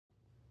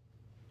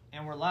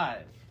And we're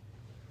live.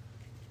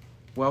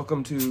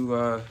 Welcome to,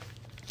 I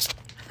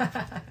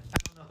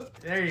don't know.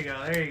 There you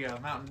go.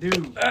 Mountain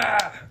Dew.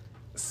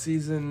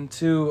 Season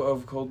 2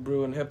 of Cold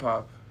Brew and Hip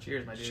Hop.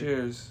 Cheers, my dude.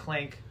 Cheers.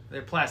 Clink.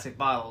 They're plastic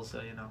bottles,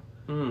 so you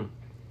know.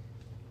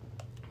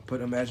 But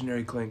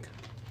imaginary clink.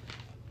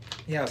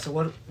 Yeah, so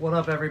what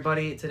up,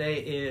 everybody? Today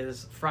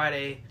is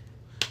Friday,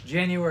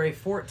 January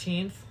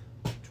 14th,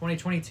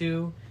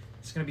 2022.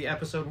 It's going to be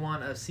episode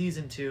 1 of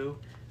season 2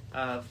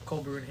 of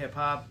Cold Brew and Hip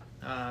Hop.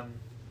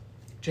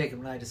 Jacob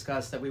and I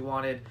discussed that we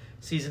wanted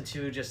season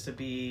 2 just to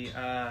be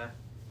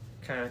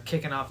kind of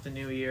kicking off the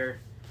new year,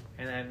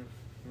 and then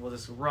we'll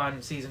just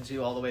run season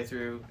 2 all the way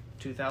through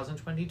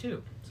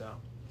 2022. So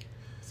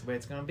that's the way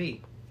it's going to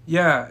be.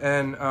 Yeah,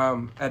 and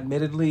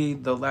admittedly,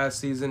 the last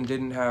season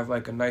didn't have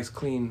like a nice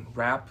clean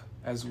wrap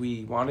as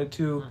we wanted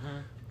to.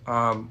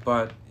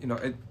 But, you know,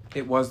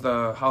 it was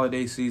the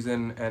holiday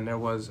season, and there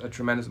was a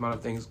tremendous amount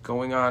of things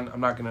going on. I'm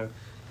not going to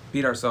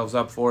beat ourselves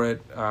up for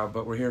it,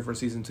 but we're here for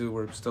season 2.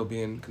 We're still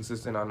being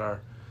consistent on our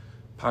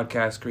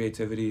podcast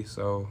creativity.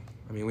 So,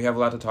 I mean, we have a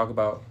lot to talk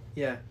about.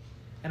 Yeah.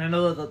 And I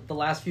know that the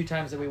last few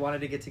times that we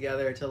wanted to get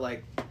together to,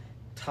 like,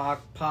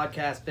 talk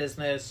podcast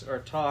business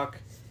or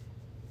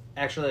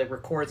actually, like,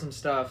 record some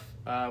stuff,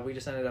 we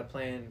just ended up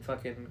playing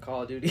fucking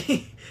Call of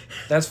Duty.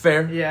 That's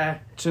fair. Yeah.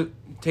 To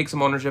take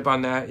some ownership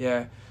on that,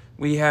 yeah.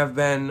 We have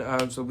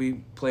been, so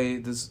we play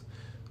this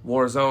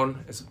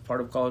Warzone. It's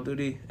part of Call of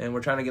Duty, and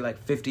we're trying to get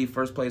like 50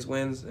 first place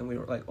wins, and we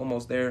were like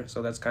almost there,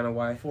 so that's kind of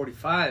why.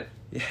 45.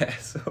 Yeah,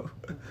 so.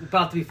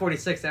 About to be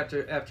 46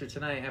 after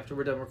tonight, after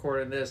we're done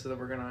recording this, so that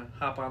we're going to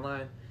hop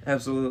online.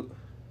 Absolutely.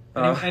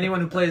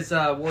 Anyone who plays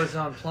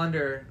Warzone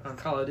Plunder on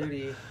Call of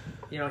Duty,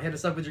 you know, hit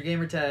us up with your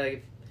gamer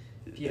tag.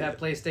 If you have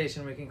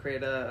PlayStation, we can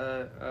create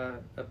a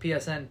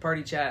PSN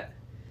party chat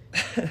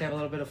to have a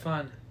little bit of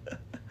fun.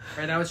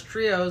 Right now it's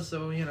trios,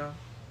 so, you know.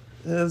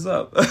 What's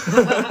up?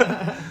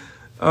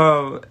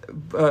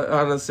 But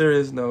on a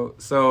serious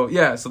note, so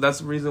that's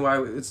the reason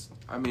why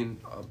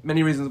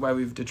many reasons why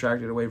we've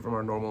detracted away from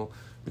our normal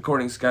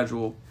recording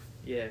schedule.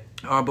 Yeah.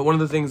 But one of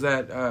the things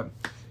that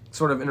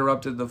sort of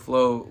interrupted the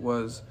flow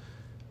was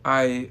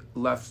I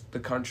left the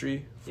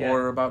country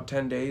for about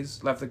 10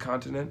 days, left the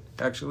continent,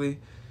 actually.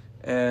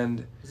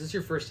 And is this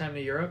your first time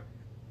to Europe?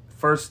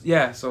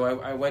 So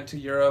I went to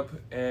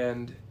Europe,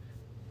 and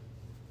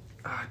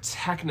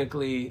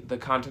technically the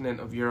continent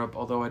of Europe,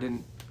 although I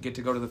didn't get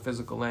to go to the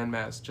physical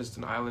landmass, just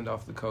an island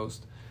off the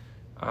coast.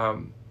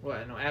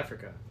 What? No,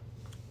 Africa.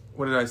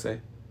 What did I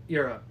say?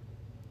 Europe.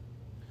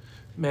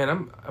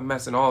 Man, I'm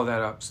messing all of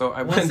that up. So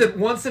I one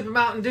sip of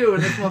Mountain Dew,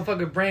 and this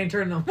motherfucking brain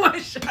turned to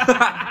mush.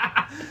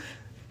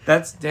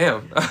 That's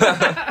damn.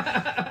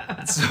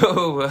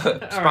 So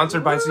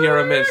sponsored by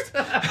Sierra Mist.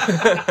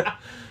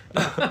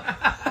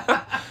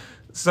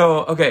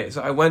 So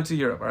I went to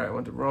Europe. All right, I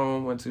went to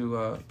Rome, went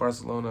to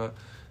Barcelona,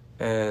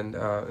 and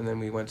then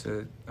we went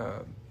to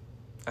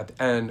at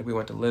the end we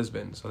went to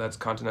Lisbon. So that's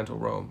continental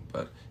Rome.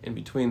 But in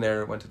between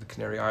there, went to the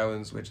Canary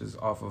Islands, which is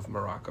off of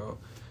Morocco,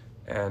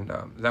 and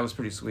that was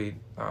pretty sweet.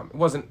 It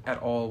wasn't at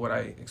all what I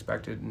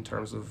expected in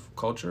terms of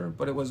culture,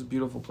 but it was a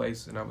beautiful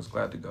place, and I was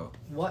glad to go.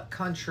 What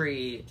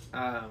country?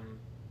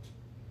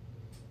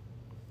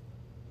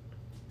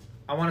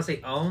 I want to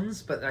say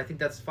owns, but I think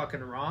that's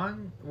fucking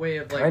wrong way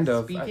of like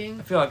speaking.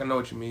 I feel like I know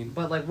what you mean.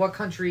 But like, what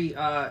country?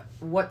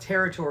 What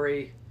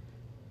territory?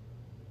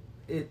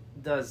 It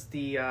does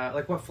the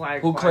like what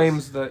flag? Who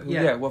claims the?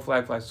 What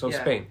flag flies? So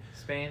Spain.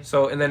 Spain.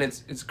 So and then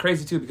it's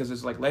crazy too because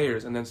it's like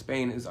layers, and then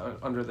Spain is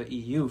under the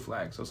EU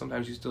flag. So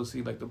sometimes you still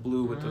see like the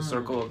blue with the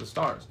circle of the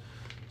stars.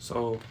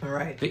 So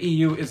the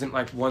EU isn't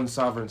like one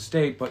sovereign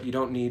state, but you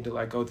don't need to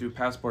like go through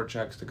passport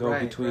checks to go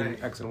between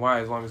X and Y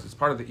as long as it's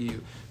part of the EU.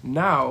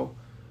 Now,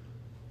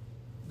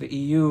 the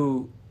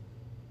EU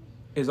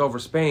is over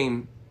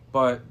Spain,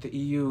 but the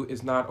EU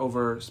is not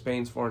over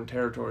Spain's foreign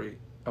territory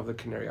of the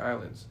Canary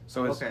Islands.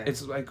 So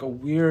it's like a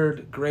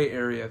weird gray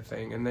area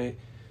thing, and it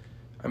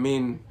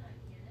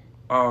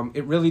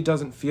really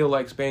doesn't feel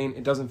like Spain.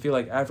 It doesn't feel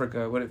like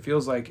Africa. What it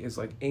feels like is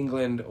like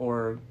England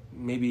or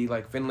maybe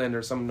like Finland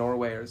or some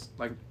Norway, or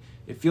like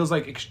it feels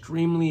like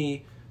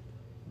extremely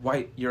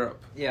white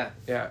Europe. Yeah,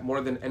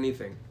 more than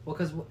anything. Well,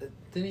 because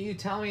didn't you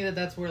tell me that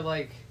that's where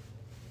like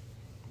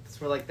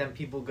them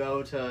people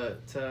go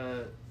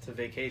to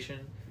vacation?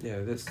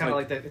 Yeah, that's kind of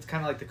like it's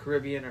kind of like the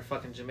Caribbean or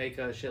fucking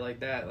Jamaica, shit like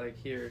that. Like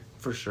here,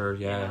 for sure.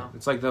 Yeah, you know?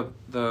 It's like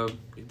the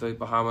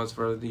Bahamas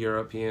for the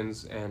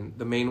Europeans, and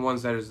the main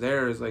ones that is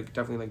there is like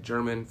definitely like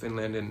German,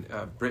 Finland, and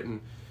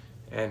Britain,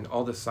 and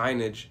all the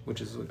signage,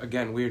 which is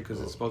again weird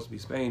because it's supposed to be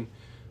Spain.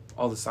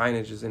 All the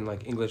signage is in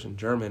like English and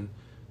German,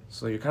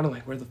 so you're kind of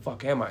like, where the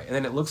fuck am I? And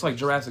then it looks like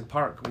Jurassic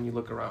Park when you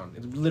look around.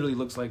 It literally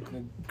looks like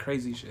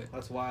crazy shit.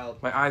 That's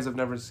wild. My eyes have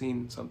never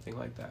seen something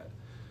like that.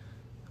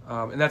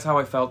 And that's how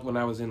I felt when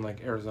I was in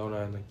like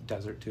Arizona and like the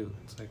desert too.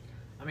 It's like,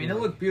 I mean, it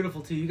looked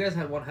beautiful too. You guys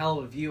had one hell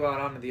of a view out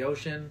onto the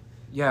ocean.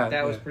 Yeah,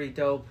 that was pretty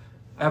dope.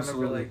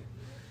 Absolutely. I remember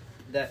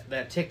like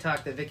that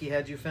TikTok that Vicky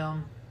had you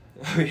film,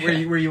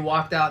 where you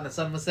walked out and the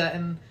sun was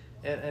setting,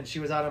 and she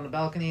was out on the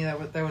balcony.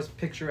 That was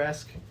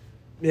picturesque.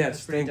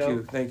 Yes, thank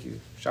you.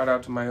 Shout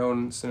out to my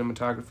own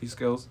cinematography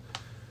skills.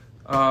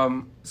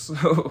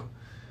 So,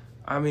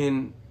 I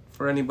mean,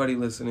 for anybody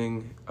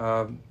listening,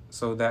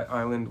 so that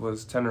island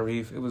was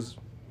Tenerife. It was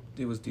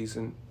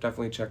decent.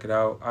 Definitely check it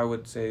out. I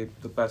would say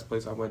the best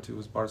place I went to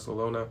was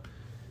Barcelona,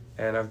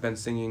 and I've been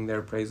singing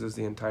their praises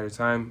the entire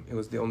time. It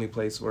was the only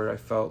place where I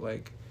felt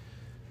like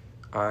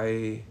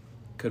I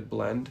could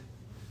blend,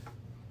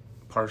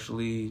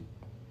 partially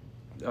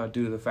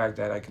due to the fact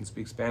that I can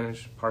speak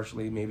Spanish,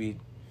 partially maybe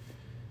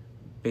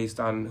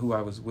based on who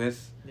I was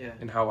with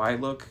and how I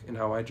look and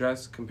how I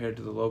dress compared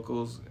to the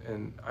locals,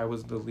 and I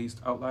was the least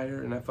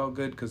outlier, and that felt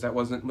good because that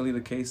wasn't really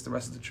the case the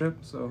rest of the trip.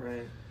 So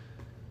right.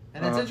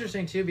 And it's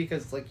interesting too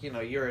because, like, you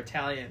know, you're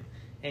Italian,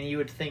 and you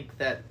would think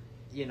that,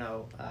 you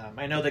know,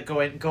 I know that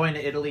going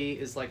to Italy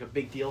is like a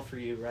big deal for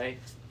you, right?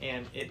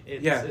 And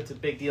it's a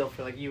big deal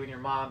for like you and your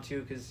mom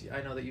too, because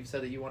I know that you've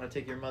said that you want to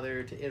take your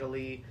mother to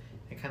Italy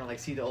and kind of like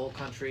see the old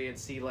country and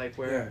see like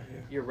where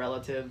your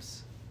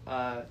relatives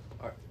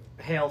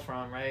hail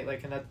from, right?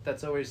 Like, and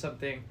that's always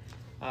something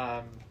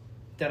that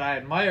I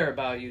admire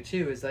about you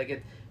too. Is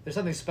like there's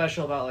something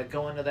special about like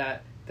going to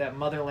that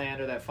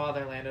motherland or that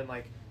fatherland and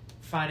like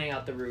finding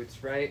out the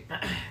roots, right?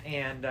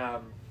 And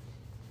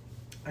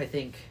I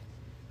think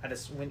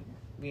it's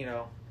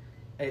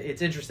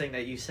interesting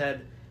that you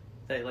said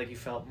that like you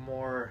felt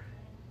more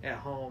at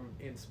home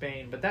in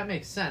Spain, but that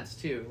makes sense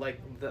too, like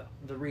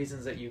the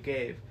reasons that you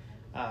gave.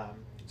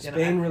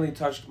 Spain really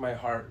touched my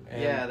heart.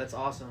 And, yeah, that's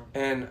awesome.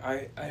 And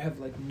I have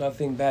like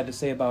nothing bad to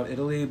say about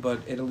Italy, but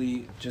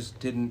Italy just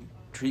didn't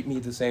treat me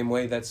the same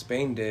way that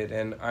Spain did,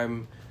 and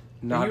I'm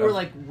not. You were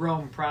like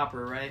Rome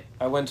proper, right?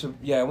 I went to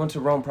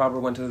Rome proper,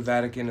 went to the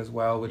Vatican as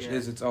well, which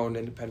is its own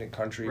independent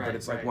country, but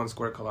it's like 1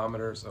 square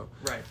kilometer, so.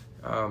 Right.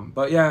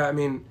 But yeah, I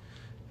mean,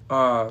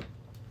 I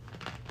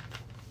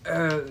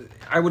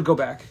would go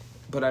back,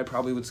 but I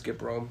probably would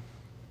skip Rome.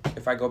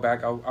 If I go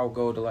back, I'll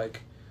go to like,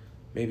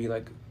 maybe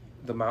like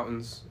the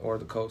mountains or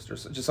the coast or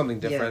just something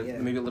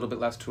different, maybe a little bit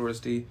less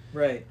touristy.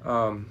 Right.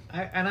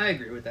 I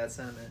agree with that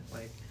sentiment.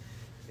 Like,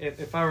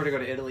 if I were to go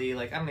to Italy,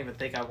 like, I don't even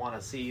think I want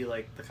to see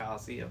like the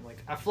Colosseum.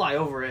 Like, I fly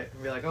over it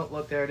and be like, oh,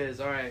 look, there it is.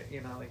 All right,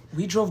 you know, like.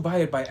 We drove by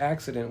it by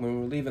accident when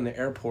we were leaving the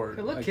airport.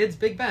 Hey, look, like, kids,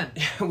 Big Ben.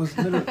 Yeah, it was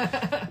literally.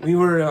 we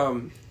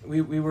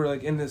were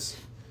like in this.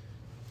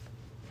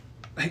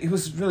 Like, it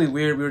was really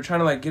weird. We were trying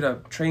to like get a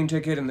train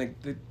ticket, and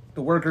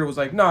the worker was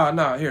like,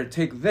 nah, here,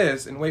 take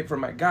this and wait for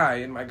my guy,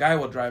 and my guy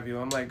will drive you.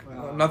 I'm like,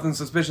 well, nothing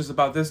suspicious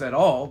about this at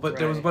all, but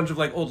there was a bunch of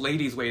like old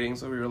ladies waiting,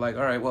 so we were like,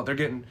 all right, well, they're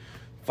getting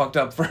fucked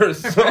up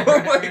first, so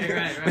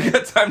we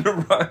got time to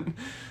run.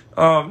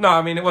 No,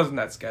 I mean, it wasn't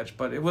that sketch,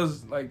 but it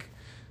was like,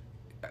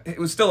 it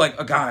was still like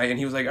a guy, and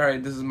he was like, all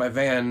right, this is my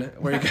van,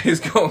 where are you guys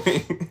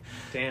going?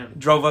 Damn.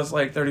 Drove us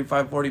like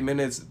 35-40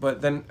 minutes,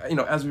 but then, you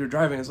know, as we were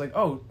driving, it's like,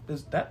 oh,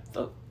 is that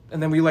the...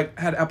 And then we like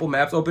had Apple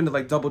Maps open to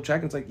like double check,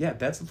 and it's like, yeah,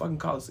 that's the fucking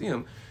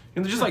Coliseum.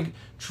 And they're just like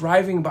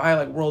driving by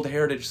like World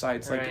Heritage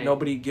sites, like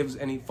nobody gives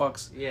any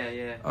fucks.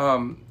 Yeah.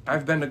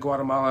 I've been to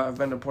Guatemala, I've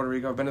been to Puerto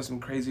Rico, I've been to some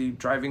crazy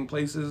driving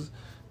places.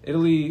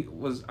 Italy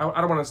was, I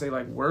don't want to say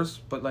like worse,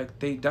 but like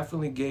they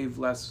definitely gave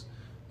less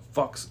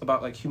fucks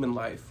about like human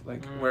life.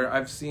 Like where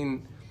I've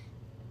seen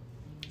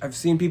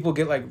people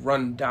get like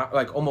run down,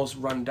 like almost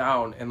run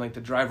down, and like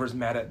the driver's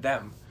mad at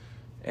them.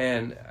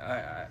 And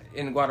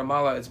in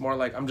Guatemala, it's more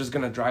like, I'm just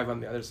going to drive on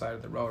the other side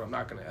of the road. I'm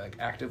not going to like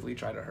actively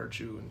try to hurt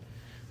you.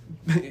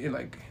 And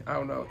like, I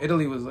don't know.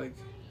 Italy was like,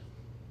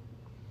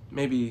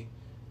 maybe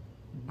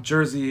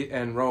Jersey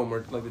and Rome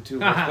were like the two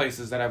worst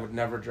places that I would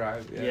never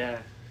drive. Yeah.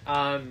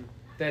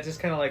 That just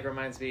kind of like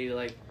reminds me,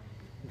 like,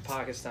 in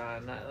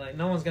Pakistan, like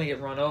no one's going to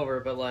get run over,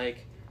 but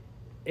like,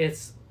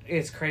 it's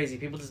crazy.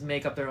 People just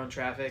make up their own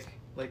traffic.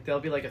 Like,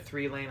 there'll be like a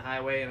 3-lane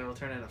highway, and it'll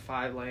turn into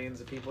 5 lanes,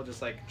 and people just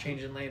like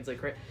changing lanes like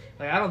crazy.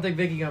 Like, I don't think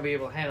Vicky gonna be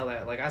able to handle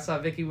that. Like, I saw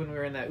Vicky when we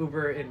were in that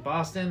Uber in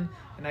Boston,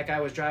 and that guy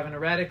was driving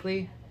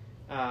erratically,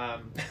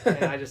 and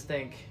I just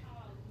think,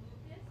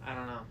 I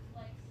don't know.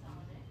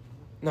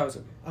 No, it's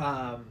okay.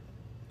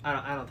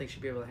 I don't think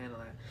she'd be able to handle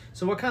that.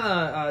 So, what kind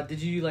of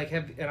did you like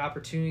have an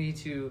opportunity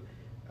to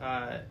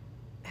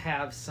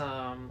have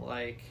some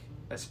like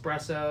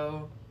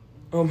espresso?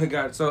 Oh my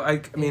god! So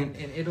I mean,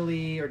 in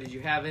Italy, or did you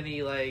have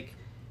any like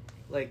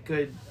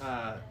good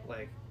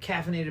like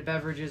caffeinated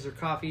beverages or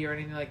coffee or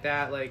anything like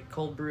that, like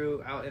cold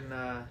brew out in?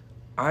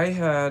 I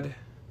had,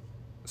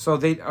 so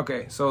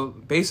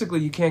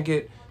basically you can't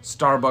get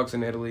Starbucks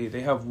in Italy.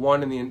 They have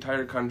one in the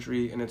entire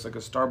country, and it's like a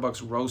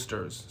Starbucks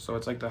Roasters. So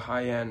it's like the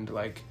high end,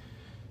 like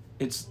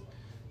it's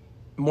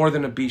more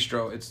than a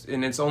bistro.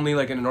 It's only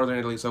like in northern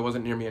Italy, so it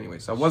wasn't near me anyway.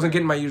 So I wasn't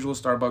getting my usual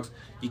Starbucks.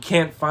 You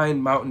can't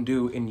find Mountain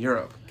Dew in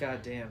Europe.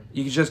 God damn.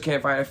 You just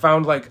can't find. I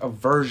found like a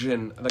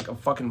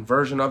fucking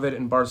version of it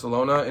in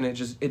Barcelona, and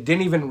it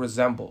didn't even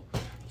resemble.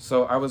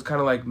 So I was kind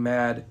of like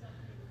mad.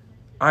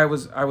 I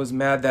was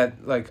mad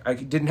that like I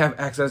didn't have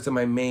access to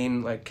my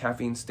main like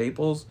caffeine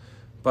staples,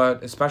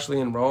 but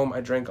especially in Rome,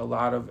 I drank a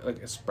lot of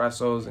like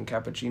espressos and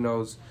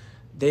cappuccinos.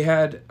 They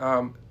had,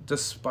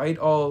 despite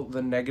all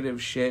the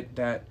negative shit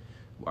that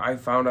I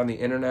found on the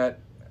internet,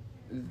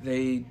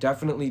 they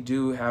definitely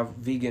do have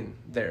vegan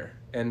there.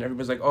 And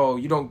everybody's like, oh,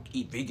 you don't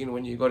eat vegan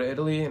when you go to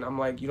Italy? And I'm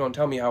like, you don't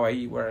tell me how I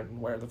eat where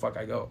the fuck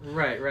I go.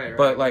 Right.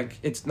 But, like,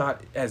 it's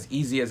not as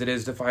easy as it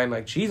is to find,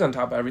 like, cheese on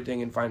top of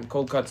everything and find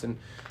cold cuts and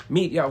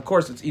meat. Yeah, of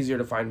course it's easier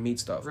to find meat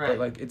stuff. Right. But,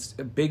 like, it's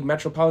a big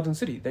metropolitan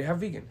city. They have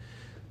vegan.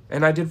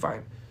 And I did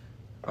fine.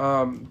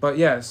 But,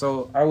 yeah,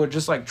 so I would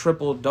just, like,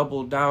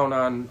 double down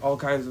on all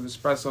kinds of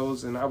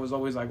espressos. And I was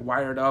always, like,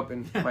 wired up.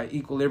 And my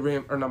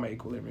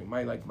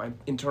my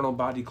internal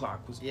body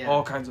clock was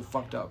all kinds of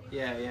fucked up.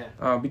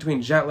 Yeah.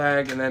 Between jet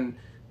lag and then,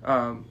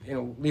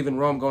 leaving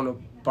Rome, going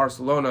to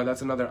Barcelona,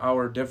 that's another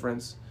hour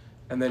difference.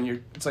 And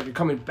then it's like you're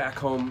coming back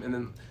home,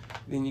 and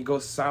then you go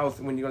south,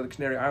 and when you go to the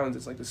Canary Islands,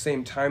 it's like the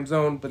same time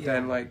zone, but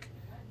then, like,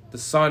 the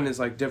sun is,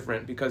 like,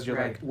 different because you're,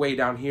 like, way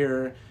down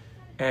here,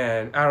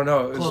 and I don't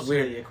know, it was close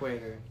weird. To the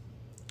equator.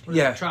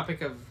 Yeah. The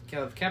Tropic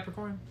of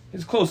Capricorn?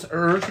 It's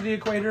closer to the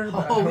equator.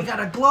 Oh, we got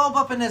a globe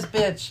up in this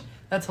bitch.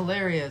 That's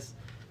hilarious.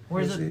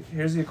 Here's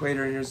the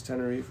equator, and here's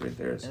Tenerife right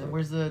there. So. And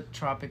where's the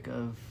Tropic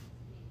of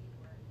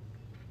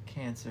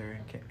Cancer?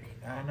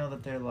 I know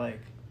that they're like...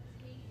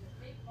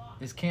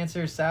 Is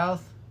Cancer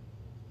south?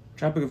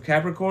 Tropic of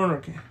Capricorn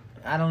or...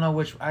 I don't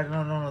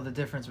know the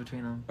difference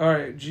between them. All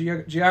right,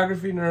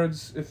 geography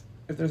nerds, if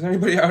there's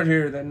anybody out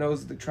here that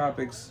knows the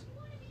tropics,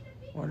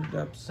 water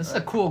depths. This is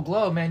a cool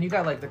globe, man. You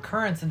got like the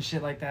currents and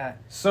shit like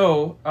that.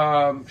 So,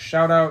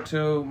 shout out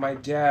to my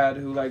dad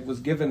who like was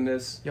given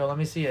this. Yo, let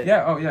me see it.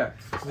 Yeah, oh yeah.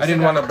 I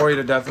didn't want to bore you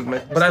to death with my...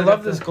 But I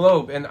love this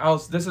globe, and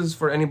this is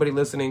for anybody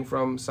listening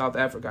from South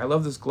Africa. I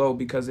love this globe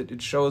because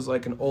it shows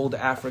like an old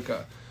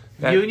Africa.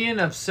 Union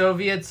of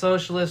Soviet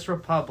Socialist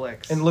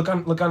Republics. And look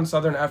on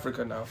Southern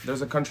Africa now.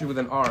 There's a country with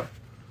an R.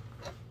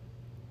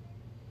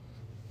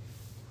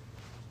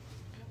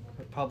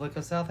 Republic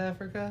of South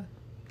Africa?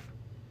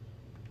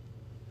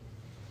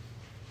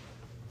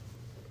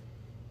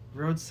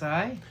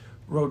 Rhodesia?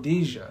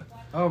 Rhodesia.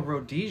 Oh,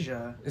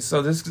 Rhodesia.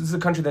 So this is a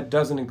country that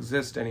doesn't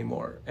exist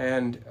anymore.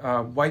 And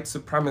white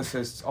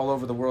supremacists all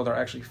over the world are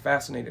actually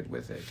fascinated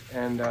with it.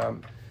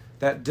 And...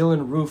 that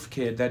Dylan Roof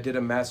kid that did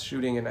a mass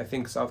shooting in, I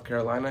think, South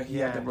Carolina, he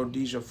had the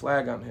Rhodesia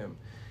flag on him.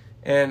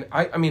 And,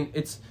 I mean,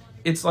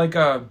 it's like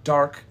a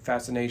dark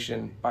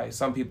fascination by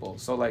some people.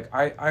 So, like,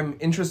 I'm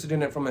interested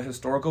in it from a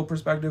historical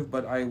perspective,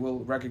 but I will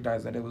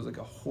recognize that it was, like,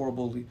 a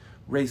horribly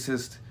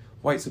racist,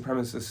 white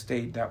supremacist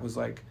state that was,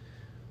 like,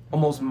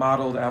 almost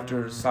modeled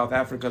after South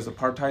Africa's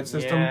apartheid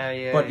system,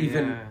 but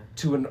even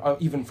to an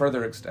even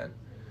further extent.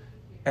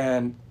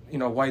 And...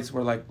 whites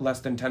were like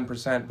less than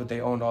 10%, but they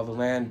owned all the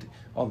land,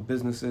 all the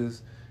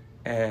businesses,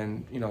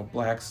 and,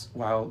 blacks,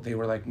 while they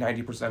were like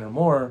 90% or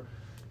more,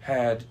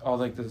 had all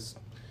like this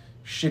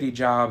shitty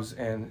jobs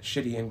and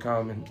shitty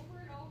income.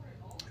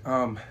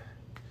 And,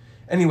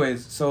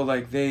 anyways, so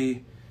like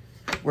they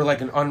were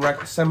like an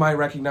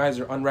semi-recognized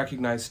or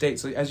unrecognized state.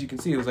 So as you can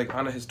see, it was like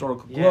on a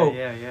historical globe.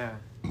 Yeah.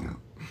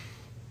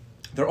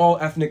 They're all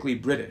ethnically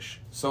British.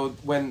 So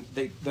when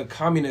the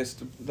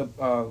communists,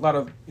 a lot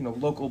of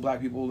local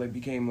black people, they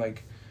became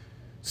like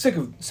sick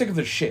of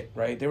their shit,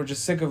 right? They were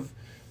just sick of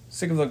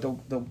like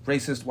the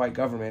racist white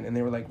government, and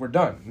they were like, we're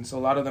done. And so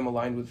a lot of them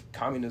aligned with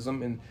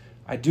communism, and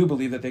I do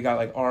believe that they got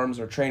like arms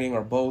or training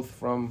or both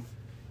from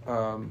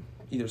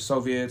either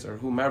Soviets or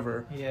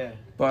whomever. Yeah.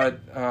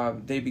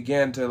 But they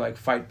began to like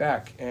fight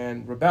back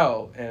and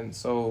rebel, and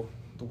so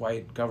the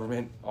white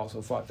government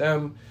also fought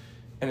them.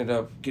 Ended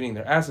up getting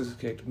their asses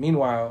kicked.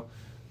 Meanwhile,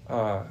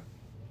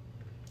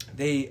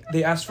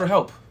 they asked for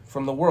help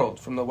from the world,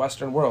 from the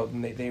Western world,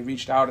 and they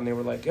reached out and they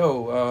were like,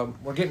 "Yo,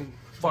 we're getting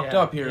fucked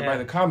up here by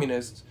the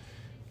communists,"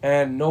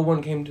 and no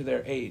one came to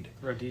their aid.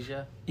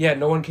 Rhodesia? Yeah,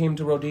 no one came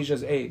to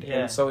Rhodesia's aid, yeah.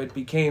 And so it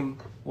became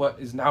what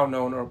is now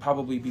known, or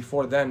probably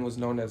before then was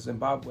known as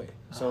Zimbabwe.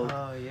 So,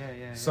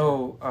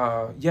 So,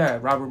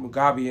 Robert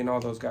Mugabe and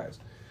all those guys.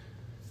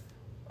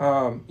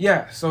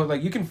 So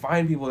like you can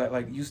find people that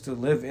like used to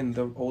live in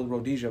the old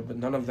Rhodesia, but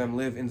none of them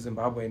live in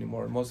Zimbabwe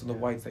anymore. Most of the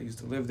whites that used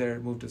to live there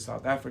moved to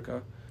South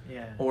Africa,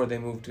 or they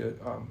moved to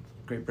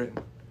Great Britain.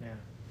 Yeah,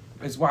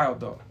 it's wild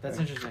though. That's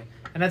interesting,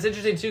 and that's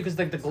interesting too because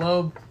like the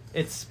globe,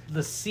 it's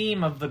the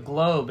seam of the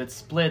globe. It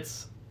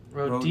splits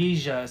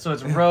Rhodesia, so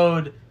it's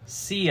Rhodesia.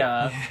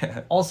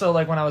 Yeah. Also,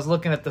 like when I was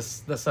looking at the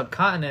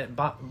subcontinent,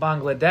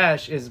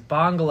 Bangladesh is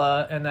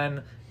Bangla, and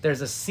then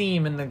there's a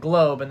seam in the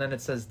globe, and then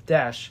it says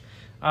Desh.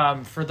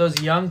 For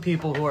those young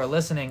people who are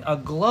listening, a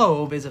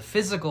globe is a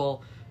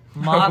physical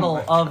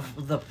model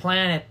of the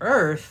planet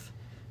Earth,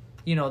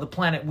 the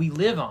planet we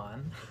live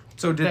on.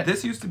 So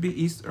this used to be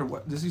East, or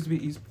what? This used to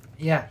be East?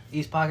 Yeah,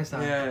 East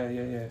Pakistan.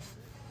 Yeah.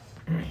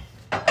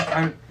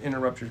 I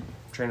interrupt your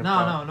train of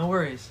thought. No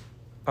worries.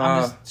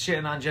 I'm just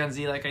shitting on Gen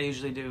Z like I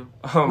usually do.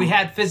 We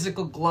had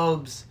physical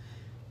globes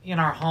in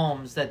our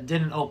homes that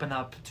didn't open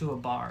up to a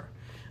bar.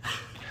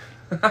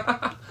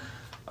 Or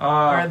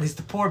at least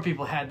the poor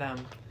people had them.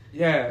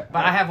 Yeah.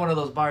 But I have one of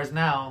those bars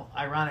now,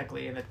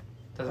 ironically, and it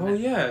doesn't... Oh,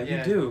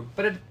 you do.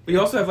 But you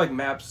also have, like,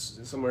 maps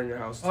somewhere in your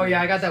house, too. Oh,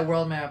 yeah, I got that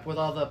world map with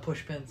all the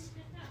push pins.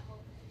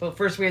 But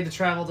first we had to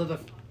travel to the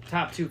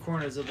top 2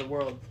 corners of the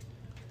world,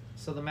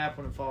 so the map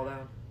wouldn't fall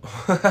down.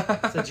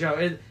 It's a joke.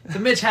 It's a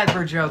Mitch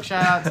Hedberg joke.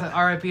 Shout out to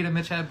R.I.P. to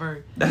Mitch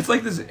Hedberg. That's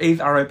like this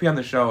 8th R.I.P. on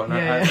the show, and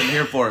I'm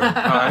here for it.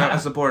 I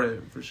support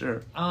it for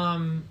sure.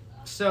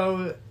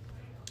 So.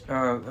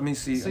 Let me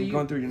see. I'm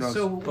going through your notes.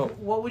 So,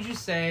 what would you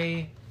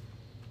say?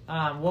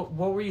 What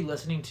were you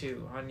listening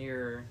to on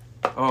your?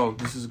 Oh,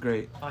 this is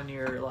great. On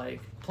your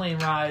like plane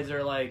rides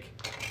or like.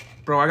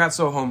 Bro, I got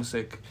so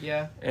homesick.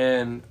 Yeah.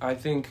 And I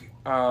think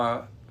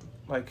Rome,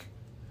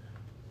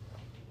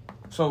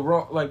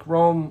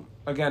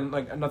 again,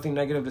 like nothing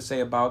negative to say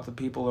about the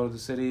people or the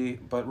city,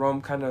 but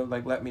Rome kind of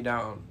like let me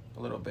down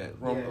a little bit.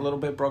 Rome a little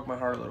bit broke my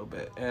heart a little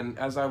bit. And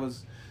as I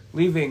was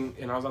leaving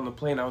and I was on the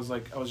plane, I was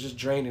just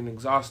drained and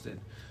exhausted.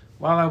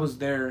 While I was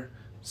there,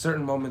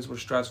 certain moments were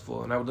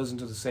stressful, and I would listen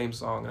to the same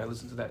song, and I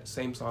listened to that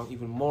same song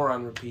even more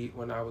on repeat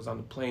when I was on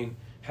the plane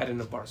heading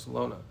to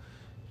Barcelona.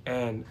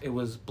 And it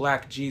was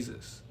Black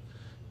Jesus,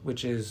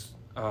 which is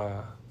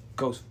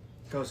Ghostface,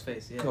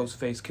 yeah.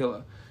 Ghostface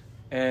Killer.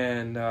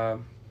 And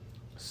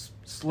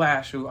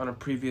Slash, who on a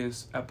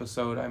previous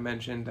episode I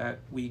mentioned that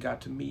we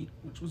got to meet,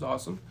 which was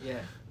awesome. Yeah.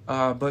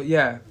 But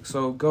yeah,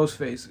 so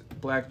Ghostface,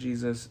 Black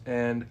Jesus,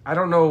 and I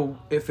don't know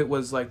if it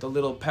was like the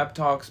little pep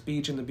talk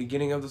speech in the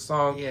beginning of the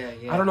song. Yeah.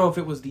 I don't know if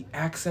it was the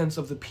accents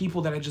of the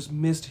people that I just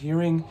missed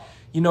hearing.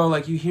 You know,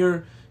 like you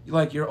hear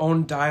like your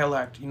own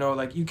dialect, you know,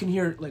 like you can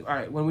hear like, all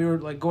right, when we were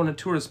like going to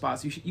tourist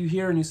spots, you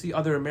hear and you see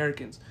other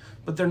Americans,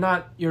 but they're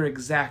not your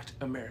exact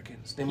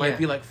Americans. They might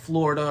be like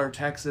Florida or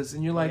Texas,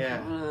 and you're like,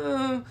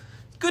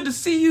 good to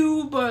see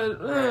you,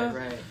 but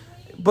right.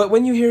 But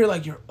when you hear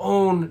like your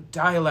own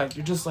dialect,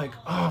 you're just like,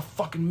 oh, I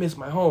fucking miss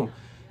my home.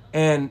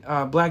 And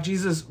Black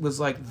Jesus was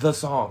like the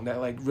song that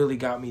like really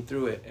got me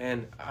through it.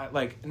 And I,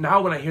 like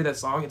now when I hear that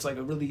song, it's like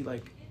a really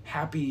like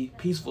happy,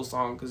 peaceful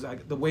song, because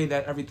the way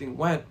that everything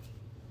went,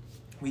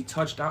 we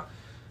touched down.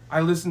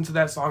 I listened to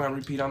that song on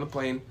repeat on the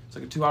plane. It's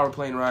like a 2-hour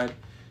plane ride,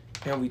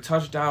 and we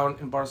touched down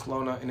in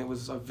Barcelona, and it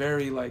was a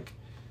very like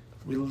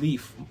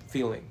relief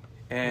feeling.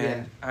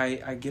 And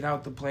I get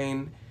out the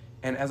plane,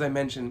 and as I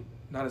mentioned,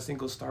 not a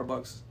single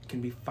Starbucks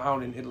can be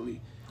found in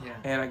Italy. Yeah.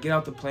 And I get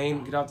out the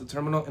plane, get out the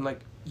terminal, and like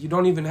you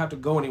don't even have to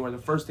go anywhere. The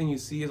first thing you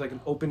see is like an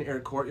open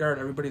air courtyard.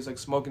 Everybody's like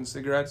smoking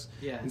cigarettes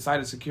inside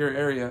a secure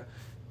area,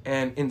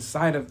 and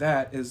inside of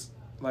that is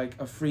like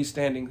a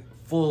freestanding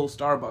full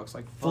Starbucks,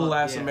 like full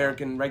ass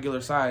American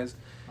regular size.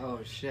 Oh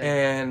shit.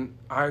 And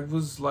I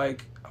was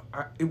like,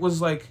 it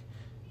was like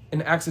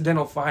an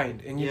accidental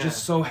find, and you're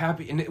just so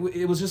happy, and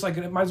it was just like,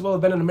 it might as well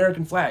have been an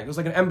American flag. It was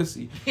like an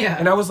embassy.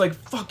 And I was like,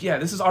 fuck yeah,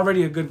 this is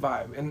already a good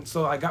vibe. And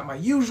so I got my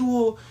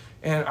usual,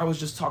 and I was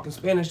just talking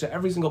Spanish to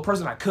every single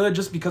person I could,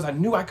 just because I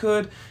knew I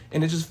could,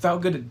 and it just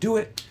felt good to do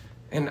it.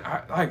 And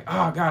I like,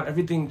 oh god,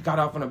 everything got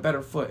off on a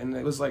better foot, and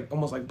it was like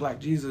almost like Black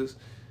Jesus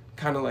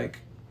kind of like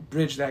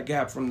bridged that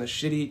gap from the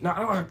shitty, not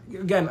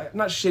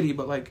shitty,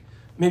 but like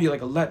maybe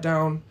like a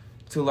letdown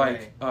to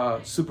like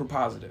super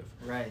positive.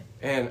 Right.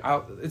 And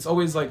it's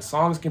always like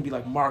songs can be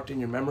like marked in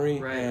your memory.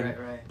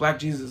 Right. Black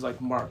Jesus is like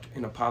marked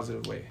in a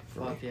positive way for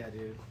me. Yeah,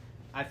 dude.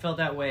 I felt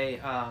that way.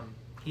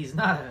 He's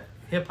not a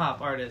hip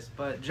hop artist,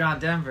 but John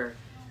Denver.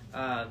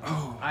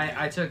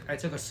 I took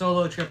a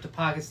solo trip to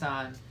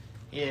Pakistan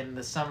in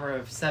the summer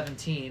of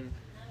 2017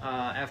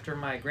 after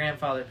my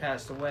grandfather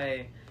passed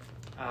away.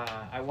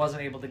 I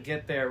wasn't able to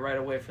get there right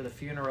away for the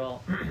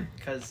funeral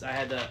because I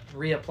had to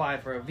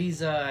reapply for a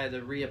visa. I had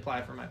to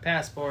reapply for my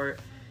passport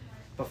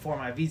before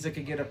my visa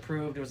could get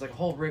approved. It was like a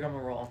whole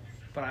rigmarole.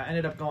 But I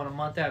ended up going a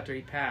month after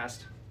he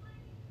passed.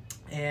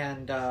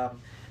 And I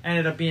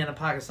ended up being in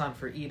Pakistan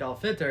for Eid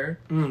al-Fitr,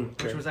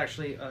 which was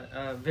actually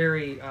a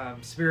very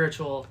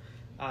spiritual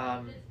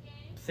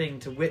thing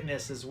to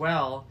witness as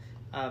well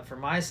for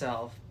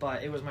myself.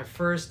 But it was my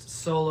first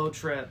solo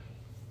trip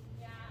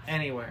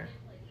anywhere.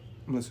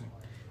 I'm listening.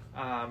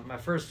 My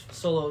first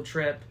solo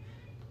trip,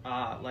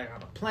 like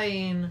on a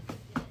plane,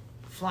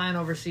 flying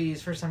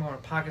overseas. First time going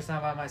to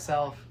Pakistan by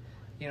myself,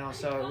 you know.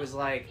 So it was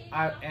like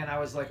I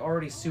was like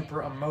already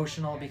super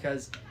emotional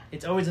because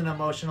it's always an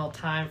emotional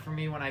time for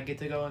me when I get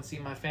to go and see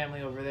my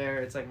family over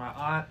there. It's like my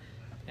aunt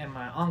and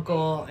my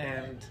uncle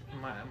and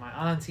my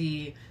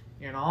auntie,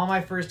 you know, all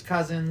my first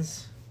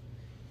cousins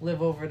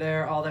live over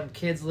there. All them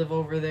kids live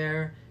over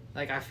there.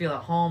 Like I feel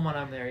at home when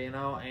I'm there, you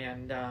know,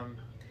 and.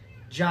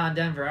 John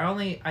Denver. I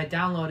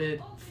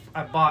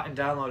bought and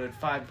downloaded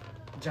 5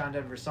 John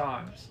Denver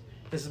songs.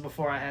 This is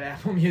before I had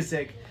Apple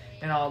Music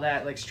and all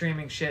that, like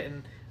streaming shit,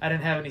 and I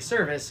didn't have any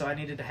service, so I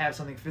needed to have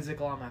something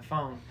physical on my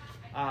phone.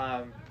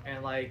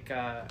 And like,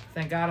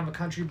 Thank God I'm a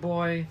Country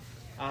Boy,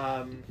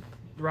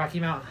 Rocky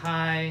Mountain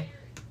High,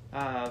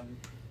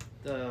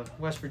 the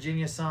West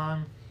Virginia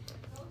song,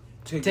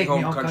 Take Me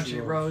Home Country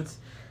Roads,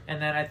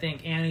 and then I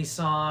think Annie's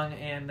song,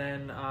 and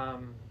then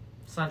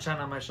Sunshine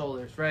on My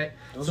Shoulders, right?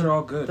 Those are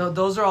all good.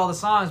 Those are all the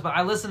songs, but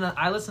I listen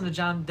to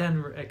John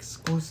Denver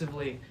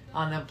exclusively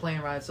on them plane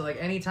rides. So like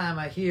anytime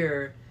I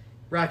hear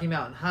Rocky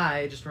Mountain High,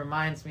 it just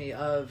reminds me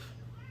of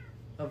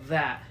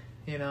that,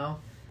 you know.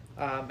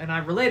 And I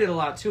related a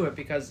lot to it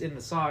because in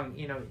the song,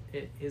 you know,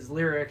 his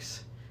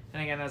lyrics,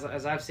 and again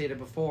as I've stated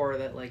before,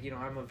 that like, you know,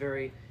 I'm a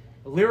very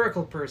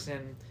lyrical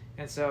person.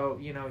 And so,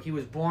 you know, he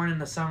was born in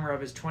the summer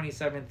of his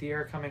 27th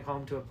year, coming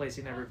home to a place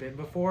he'd never been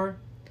before.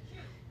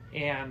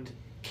 And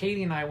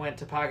Katie and I went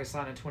to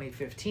Pakistan in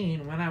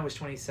 2015 when I was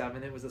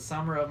 27. It was the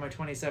summer of my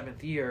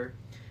 27th year.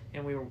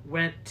 And we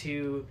went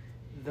to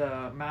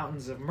the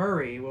mountains of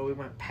Murray. Well, we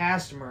went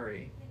past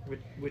Murray,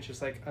 which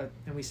is like,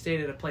 and we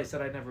stayed at a place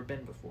that I'd never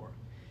been before.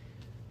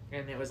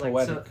 And it was like,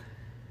 poetic. so,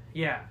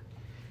 yeah.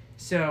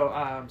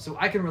 So, so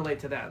I can relate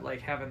to that.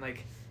 Like having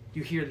like,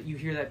 you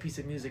hear that piece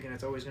of music and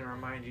it's always going to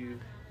remind you.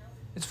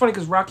 It's funny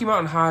because Rocky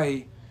Mountain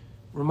High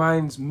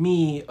reminds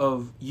me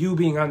of you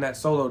being on that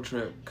solo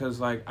trip. Because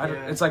like,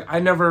 it's like I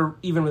never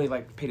even really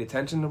like paid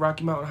attention to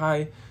Rocky Mountain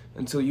High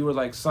until you were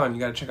like, son, you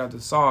got to check out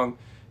this song.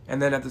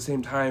 And then at the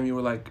same time, you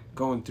were like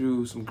going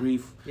through some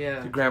grief.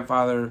 Yeah. Your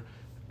grandfather.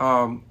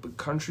 But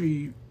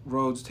Country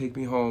Roads Take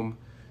Me Home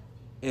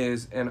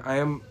is, and I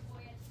am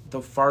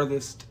the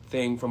farthest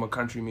thing from a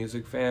country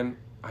music fan.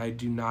 I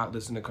do not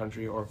listen to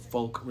country or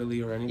folk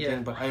really or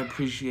anything, but I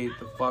appreciate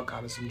the fuck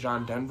out of some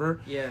John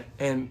Denver. Yeah.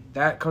 And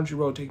that Country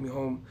Road Take Me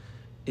Home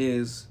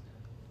is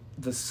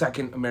the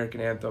second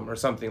American anthem or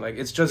something. Like,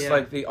 it's just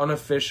like the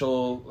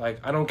unofficial, like,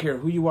 I don't care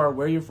who you are,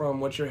 where you're from,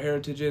 what your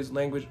heritage is,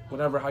 language,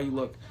 whatever, how you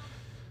look.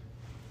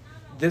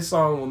 This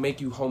song will make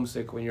you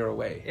homesick when you're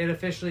away. It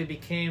officially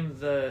became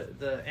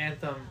the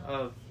anthem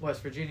of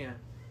West Virginia.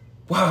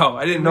 Wow,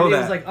 I didn't know that.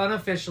 It was like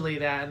unofficially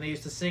that, and they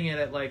used to sing it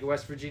at like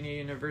West Virginia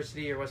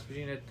University or West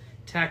Virginia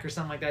Tech or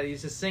something like that. They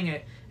used to sing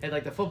it at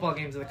like the football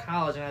games of the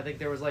college, and I think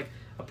there was like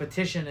a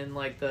petition in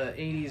like the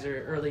 80s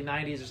or early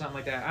 90s or something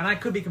like that. And I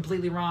could be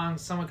completely wrong.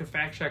 Someone could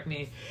fact check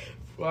me.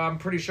 Well, I'm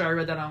pretty sure I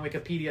read that on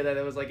Wikipedia that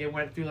it was like it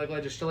went through like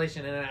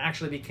legislation and it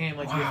actually became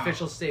like the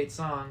official state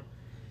song.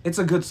 It's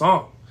a good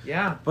song.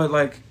 Yeah. But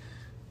like,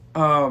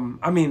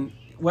 I mean,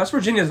 West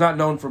Virginia is not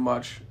known for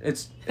much.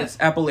 It's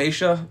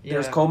Appalachia.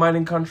 There's coal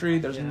mining country.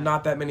 There's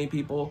not that many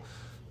people.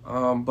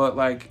 But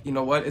like, you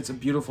know what? It's a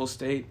beautiful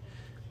state.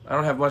 I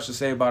don't have much to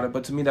say about it,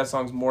 but to me that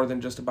song's more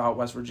than just about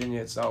West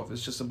Virginia itself.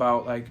 It's just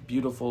about like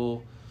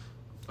beautiful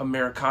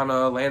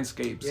Americana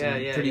landscapes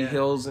and pretty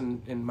hills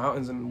and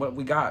mountains and what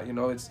we got, you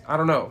know. It's, I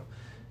don't know.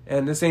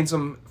 And this ain't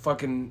some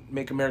fucking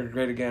Make America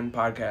Great Again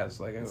podcast.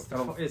 Like,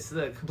 it's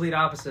the complete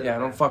opposite. Yeah, I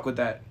don't fuck with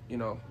that, you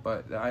know.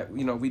 But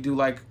we do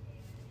like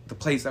the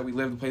place that we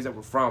live, the place that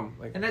we're from.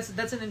 Like, and that's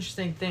an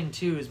interesting thing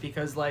too, is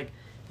because like,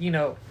 you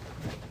know,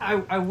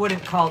 I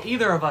wouldn't call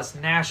either of us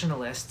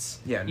nationalists.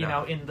 Yeah, you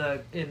know, in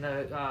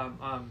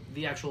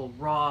the actual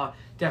raw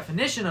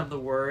definition of the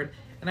word,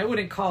 and I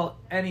wouldn't call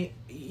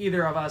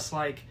either of us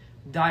like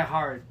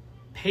diehard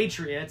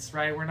patriots.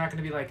 Right? We're not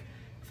going to be like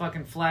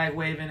fucking flag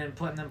waving and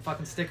putting them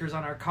fucking stickers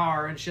on our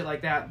car and shit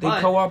like that. But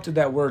they co-opted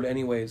that word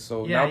anyways,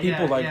 so now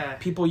people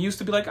people used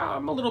to be like,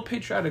 I'm a little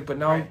patriotic, but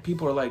now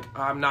people are like,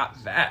 I'm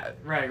not that.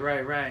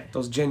 Right.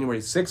 Those January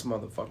 6th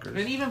motherfuckers.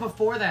 And even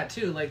before that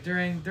too, like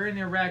during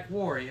the Iraq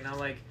War, you know,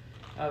 like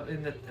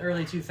in the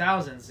early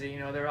 2000s, you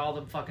know, they're all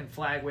the fucking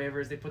flag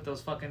wavers. They put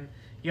those fucking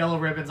yellow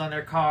ribbons on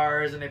their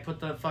cars, and they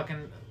put the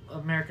fucking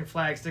American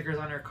flag stickers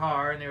on their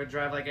car, and they would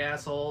drive like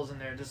assholes,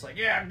 and they're just like,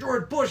 yeah,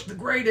 George Bush the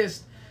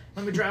greatest.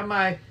 Let me drive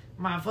my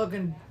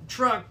fucking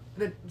truck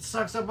that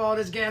sucks up all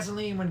this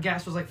gasoline when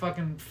gas was like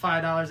fucking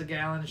 $5 a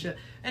gallon and shit.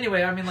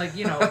 Anyway, I mean, like,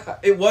 you know,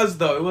 it was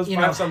though. It was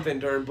 $5 something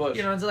during Bush.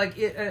 You know, it's like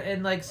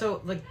and like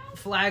so like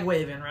flag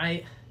waving,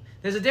 right?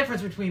 There's a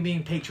difference between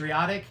being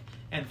patriotic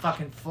and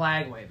fucking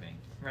flag waving,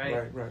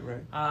 right?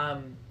 Right.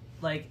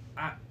 Like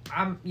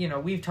I'm, you know,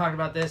 we've talked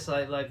about this.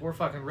 Like we're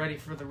fucking ready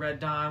for the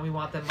Red Dawn. We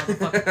want them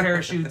motherfucking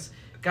parachutes.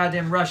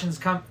 Goddamn Russians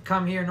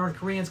come here. North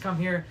Koreans come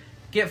here.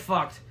 Get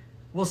fucked.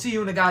 We'll see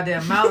you in the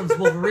goddamn mountains,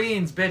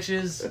 Wolverines,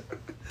 bitches.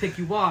 Pick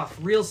you off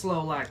real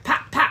slow, like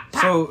pop, pop,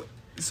 pop.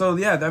 So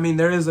yeah, I mean,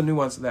 there is a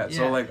nuance to that. Yeah.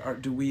 So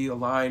like, do we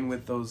align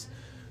with those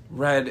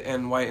red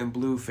and white and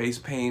blue face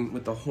paint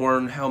with the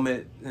horn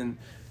helmet? And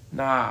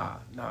nah,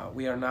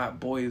 we are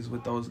not boys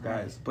with those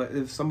guys. Right. But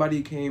if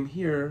somebody came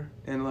here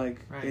and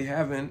like they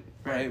haven't,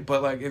 right?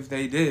 But like if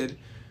they did.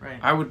 Right.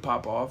 I would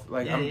pop off.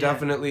 Like, I'm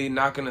definitely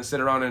not going to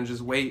sit around and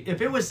just wait. If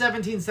it was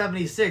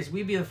 1776,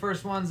 we'd be the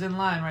first ones in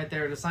line right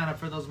there to sign up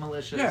for those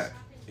militias. Yeah,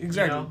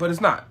 exactly. You know? But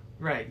it's not.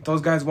 Right.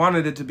 Those guys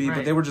wanted it to be,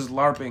 but they were just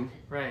LARPing.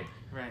 Right.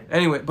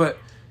 Anyway, but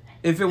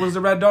if it was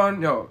the Red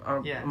Dawn,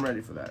 I'm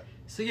ready for that.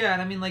 So, yeah,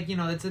 and I mean, like, you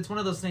know, it's one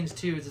of those things,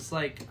 too. It's just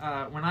like,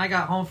 when I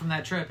got home from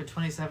that trip in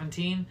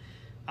 2017,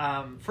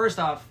 first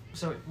off,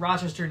 so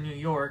Rochester, New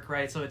York,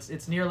 right? So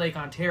it's near Lake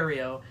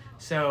Ontario.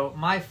 So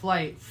my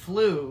flight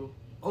flew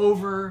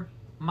over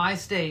my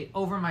state,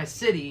 over my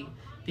city,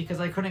 because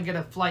I couldn't get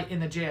a flight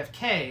into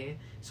JFK,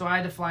 so I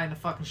had to fly into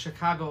fucking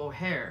Chicago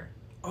O'Hare.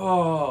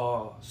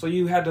 Oh, so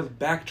you had to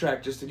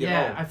backtrack just to get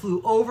home. Yeah, I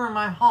flew over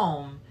my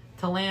home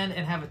to land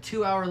and have a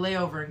 2-hour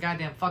layover in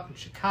goddamn fucking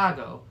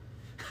Chicago.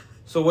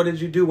 So what did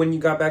you do when you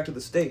got back to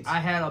the States? I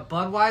had a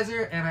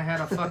Budweiser and I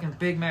had a fucking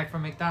Big Mac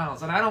from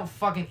McDonald's. And I don't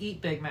fucking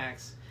eat Big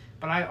Macs,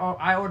 but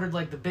I ordered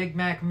like the Big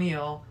Mac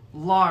meal,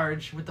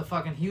 large, with the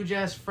fucking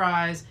huge-ass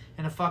fries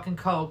and a fucking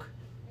Coke.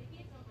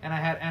 and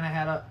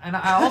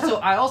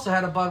I also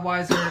had a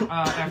Budweiser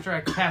after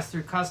I passed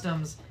through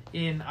customs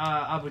in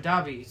Abu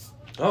Dhabi.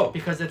 Oh.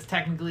 Because it's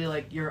technically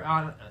like you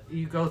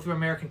go through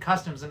American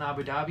customs in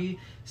Abu Dhabi,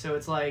 so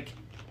it's like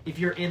if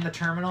you're in the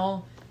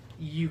terminal,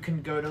 you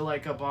can go to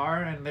like a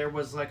bar, and there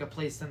was like a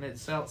place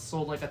that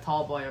sold like a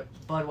tall boy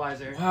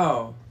Budweiser.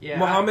 Wow. Yeah.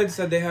 Mohammed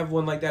said they have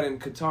one like that in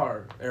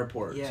Qatar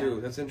airport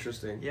too. That's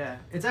interesting. Yeah,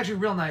 it's actually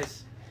real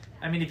nice.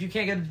 I mean, if you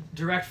can't get a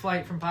direct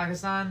flight from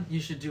Pakistan, you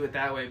should do it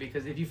that way,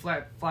 because if you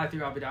fly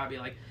through Abu Dhabi,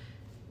 like,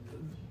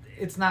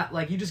 it's not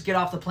like you just get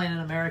off the plane in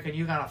America and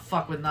you gotta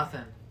fuck with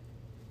nothing.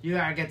 You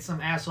gotta get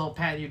some asshole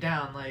patting you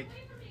down, like.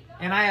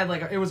 And I had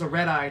like it was a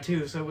red eye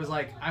too, so it was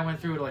like I went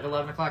through it at like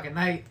 11 o'clock at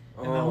night,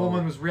 and the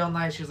woman was real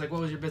nice. She was like,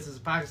 "What was your business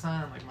in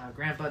Pakistan?" I'm like, "My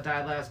grandpa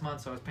died last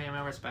month, so I was paying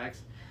my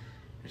respects."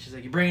 And she's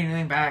like, "You bring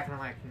anything back?" And I'm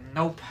like,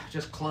 "Nope,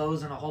 just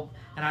clothes and a whole."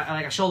 And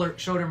I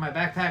showed her my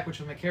backpack, which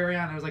was my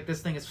carry-on. And I was like,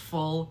 "This thing is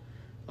full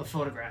of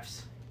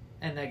photographs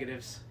and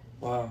negatives,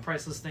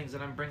 priceless things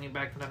that I'm bringing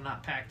back that I'm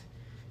not packed."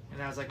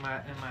 And I was like, my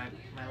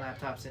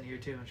laptop's in here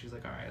too. And she's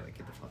like, "All right, like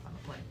get the fuck on the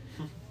plane."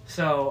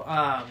 So,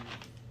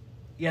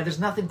 yeah, there's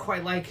nothing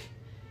quite like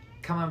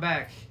coming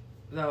back,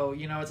 though.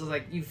 You know, it's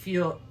like you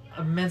feel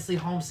immensely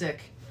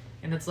homesick,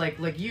 and it's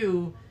like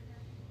you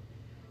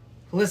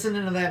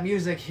listening to that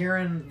music,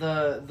 hearing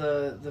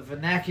the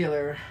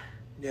vernacular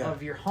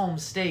of your home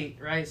state,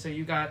 right? So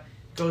you got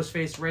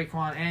Ghostface,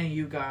 Raekwon, and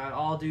you got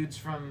all dudes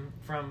from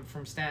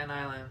Staten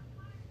Island,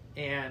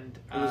 and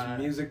it was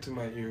music to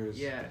my ears.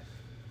 Yeah,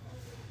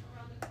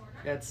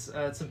 it's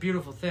a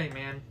beautiful thing,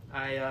 man.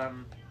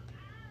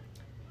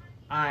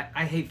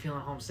 I hate feeling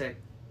homesick,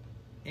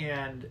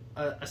 and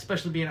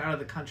especially being out of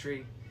the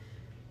country,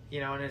 you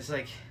know. And it's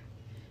like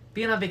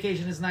being on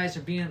vacation is nice,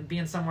 or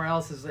being somewhere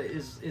else is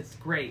it's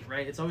great,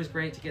 right? It's always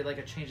great to get like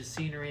a change of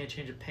scenery, a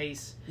change of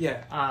pace.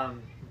 Yeah.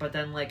 But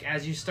then like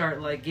as you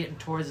start like getting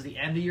towards the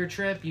end of your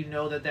trip, you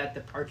know that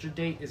departure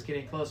date is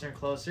getting closer and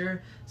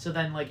closer. So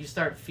then like you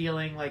start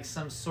feeling like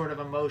some sort of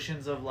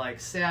emotions of like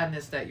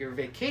sadness that your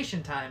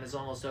vacation time is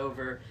almost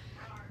over.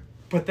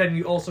 But then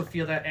you also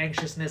feel that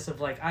anxiousness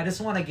of like, I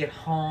just want to get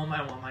home.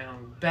 I want my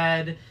own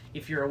bed.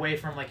 If you're away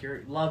from like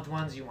your loved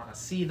ones, you want to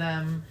see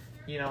them.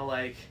 You know,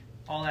 like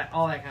all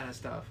that kind of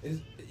stuff.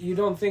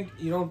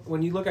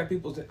 When you look at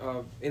people's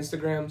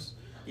Instagrams,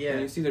 when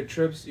you see their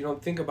trips, you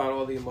don't think about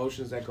all the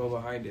emotions that go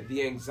behind it.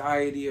 The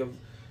anxiety of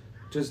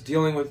just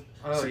dealing with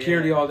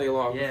security all day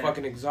long, the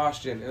fucking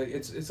exhaustion.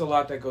 It's a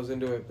lot that goes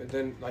into it. But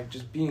then like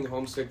just being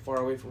homesick, far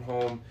away from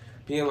home,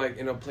 being like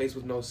in a place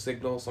with no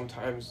signal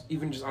sometimes,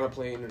 even just on a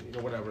plane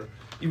or whatever,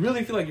 you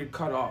really feel like you're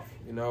cut off,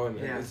 and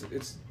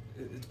it's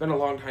been a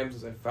long time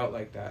since I felt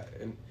like that,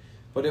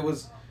 but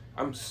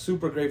I'm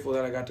super grateful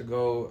that I got to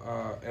go,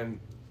 and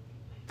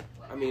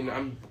I mean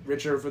I'm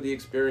richer for the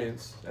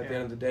experience at the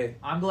end of the day.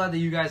 I'm glad that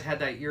you guys had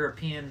that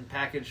European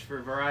package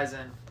for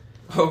Verizon.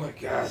 Oh my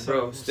god,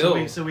 bro!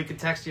 Still, so we could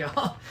text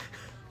y'all.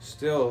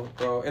 Still,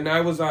 bro, and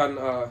I was on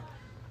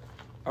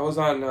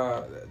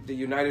the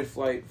United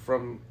flight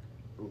from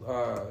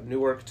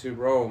Newark to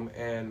Rome,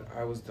 and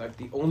I was like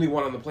the only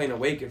one on the plane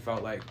awake, it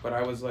felt like, but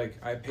I was like,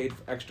 I paid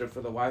extra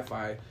for the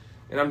Wi-Fi,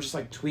 and I'm just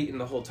like tweeting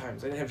the whole time,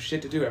 so I didn't have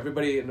shit to do.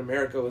 Everybody in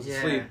America was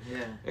asleep,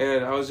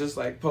 and I was just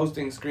like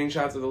posting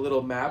screenshots of the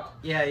little map.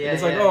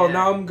 It's like,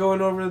 now I'm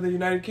going over to the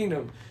United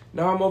Kingdom,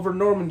 now I'm over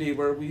Normandy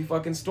where we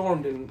fucking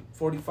stormed in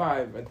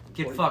 45.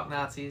 Get fucked,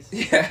 Nazis.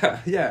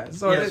 Yeah.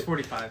 So it's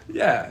 45.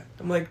 Yeah,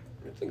 I'm like,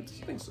 I think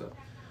so.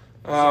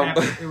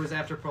 It was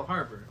after Pearl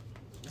Harbor.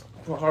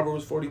 Pearl Harbor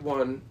was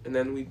 41, and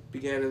then we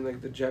began in like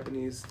the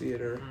Japanese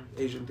theater,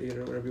 Asian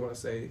theater, whatever you want to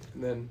say,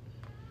 and then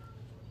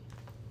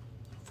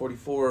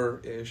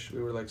 44-ish,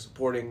 we were like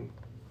supporting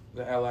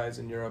the Allies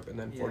in Europe, and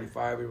then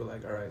 45, we were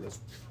like, all right, let's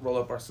roll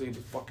up our sleeves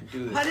and fucking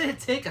do this. Why did it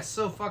take us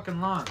so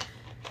fucking long?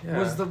 Yeah.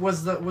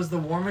 Was the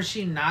war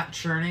machine not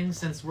churning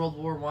since World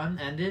War I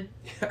ended?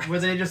 Yeah. Were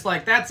they just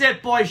like, that's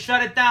it, boys,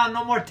 shut it down,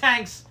 no more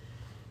tanks?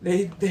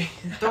 They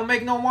don't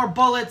make no more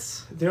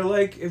bullets. They're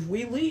like, if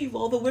we leave,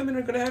 all the women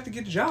are gonna have to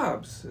get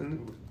jobs,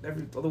 and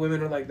all the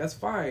women are like, that's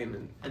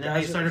fine. And then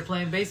they started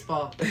playing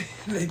baseball.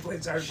 Started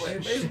playing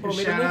baseball.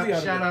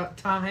 Shout out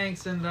Tom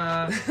Hanks and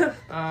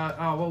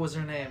what was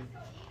her name?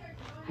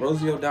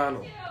 Rosie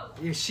O'Donnell.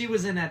 Yeah, she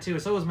was in that too.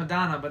 So was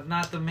Madonna, but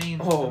not the main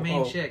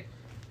chick.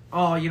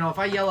 Oh, you know, if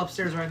I yell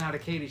upstairs right now to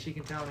Katie, she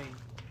can tell me.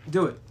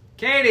 Do it,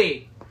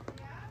 Katie.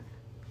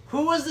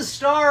 Who was the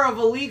star of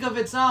A League of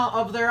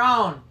Their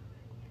Own?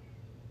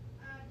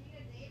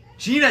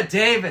 Gina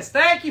Davis.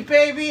 Thank you,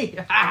 baby.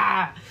 All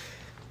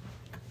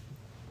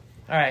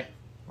right,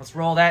 let's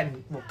roll that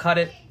and we'll cut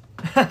it.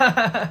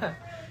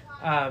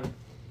 All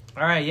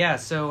right, yeah.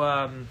 So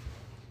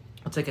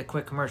we'll take a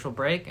quick commercial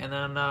break and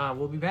then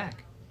we'll be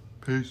back.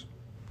 Peace.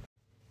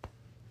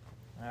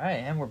 All right,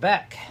 and we're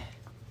back.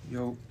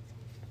 Yo.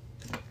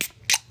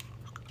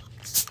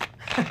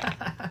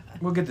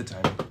 We'll get the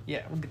time.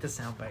 Yeah, we'll get the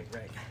soundbite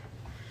right.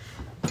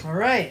 All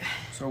right.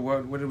 So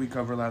what did we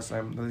cover last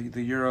time?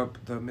 The Europe,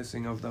 the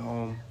missing of the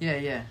home.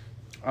 Yeah.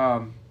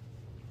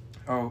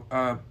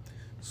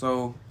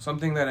 So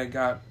something that I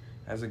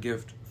as a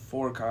gift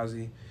for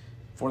Qazi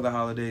for the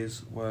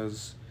holidays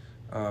was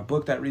a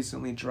book that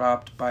recently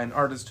dropped by an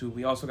artist who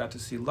we also got to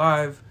see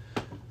live,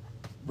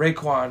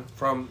 Raekwon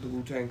from the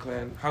Wu-Tang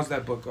Clan. How's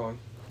that book going?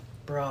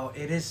 Bro,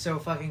 it is so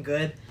fucking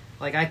good.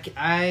 Like,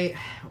 I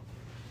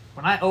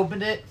when I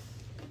opened it,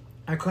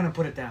 I couldn't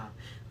put it down.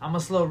 I'm a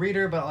slow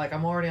reader, but like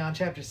I'm already on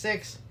chapter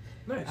 6.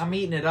 Nice. I'm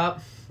eating it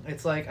up.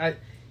 It's like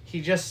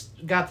he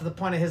just got to the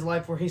point of his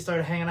life where he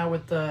started hanging out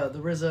with the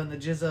RZA and the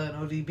Jizza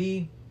and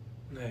ODB.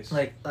 Nice.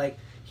 Like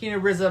he knew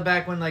RZA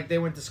back when like they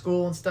went to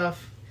school and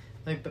stuff.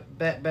 Like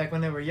back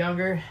when they were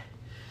younger.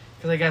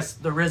 Because I guess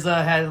the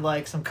RZA had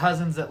like some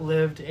cousins that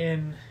lived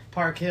in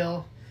Park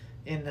Hill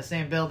in the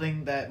same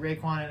building that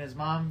Raekwon and his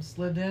moms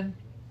lived in.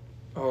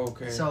 Oh,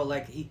 okay. So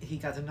like he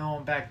got to know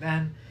him back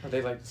then. Are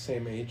they like the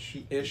same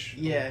age-ish?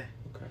 Yeah.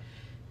 Okay.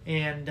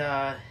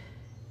 And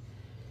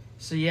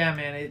so yeah,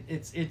 man,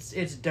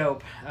 it's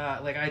dope.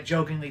 Like I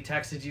jokingly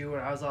texted you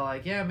and I was all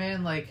like, yeah,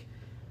 man, like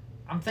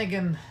I'm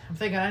thinking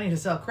I need to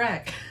sell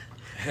crack.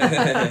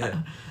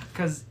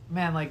 Cuz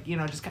man, like, you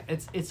know, just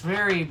it's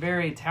very,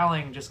 very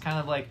telling, just kind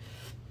of like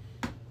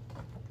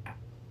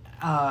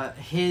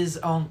his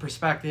own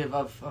perspective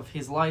of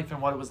his life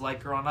and what it was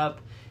like growing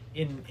up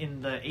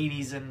in the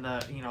 80s and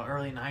the, you know,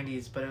 early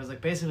 90s, but it was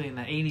like basically in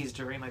the 80s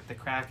during like the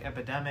crack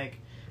epidemic.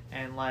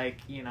 And like,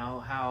 you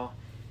know, how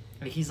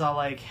like he's all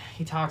like,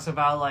 he talks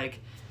about like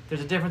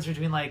there's a difference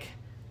between like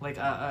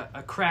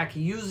a crack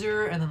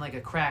user and then like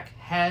a crack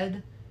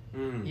head.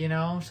 You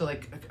know, so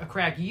like a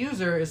crack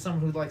user is someone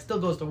who like still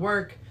goes to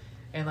work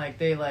and like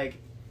they like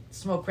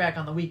smoke crack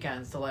on the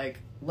weekends to like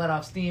let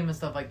off steam and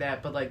stuff like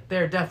that, but like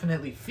they're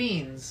definitely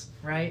fiends,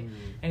 right?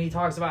 And he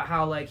talks about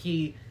how like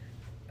him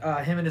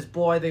and his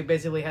boy, they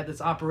basically had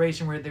this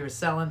operation where they were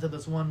selling to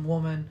this one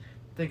woman.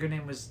 I think her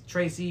name was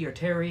Tracy or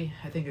Terry.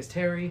 I think it's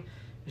Terry.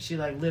 And she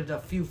like lived a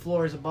few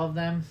floors above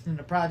them in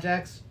the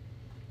projects,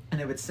 and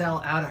they would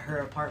sell out of her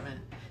apartment.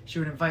 She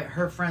would invite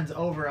her friends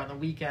over on the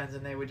weekends,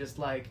 and they would just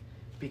like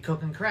be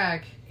cooking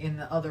crack in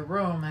the other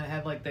room, and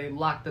had like they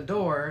locked the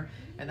door,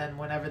 and then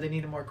whenever they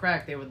needed more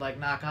crack, they would like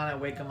knock on it,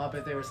 wake them up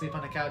if they were asleep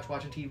on the couch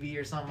watching TV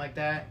or something like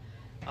that.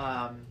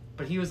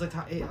 But he was like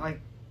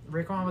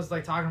Raekwon was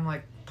like talking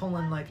like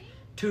pulling like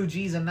 2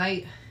 G's a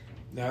night.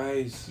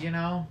 Nice. You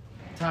know,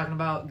 talking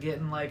about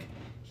getting like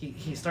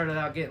he started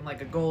out getting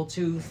like a gold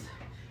tooth,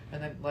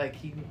 and then like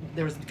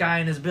there was a guy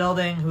in his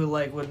building who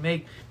like would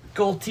make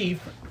gold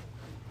teeth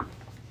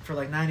for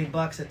like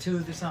 $90 a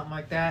tooth or something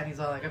like that. And he's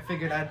all like, I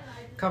figured I'd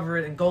cover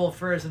it in gold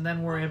first and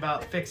then worry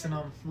about fixing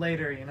them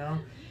later, you know?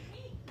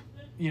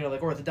 You know,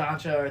 like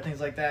orthodontia or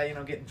things like that, you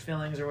know, getting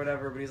fillings or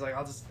whatever. But he's like,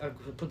 I'll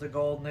put the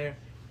gold in there.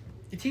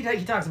 He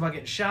talks about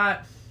getting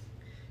shot.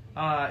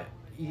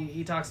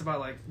 He talks about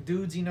like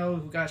dudes, you know,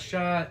 who got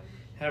shot,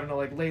 having to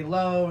like lay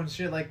low and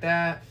shit like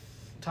that.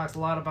 He talks a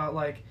lot about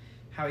like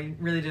how he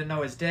really didn't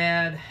know his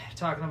dad.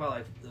 Talking about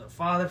like the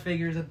father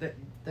figures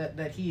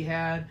that he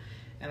had.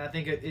 And I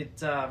think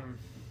it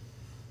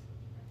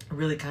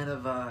really kind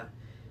of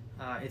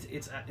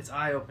it's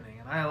eye opening,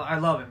 and I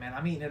love it, man.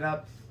 I'm eating it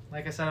up.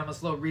 Like I said, I'm a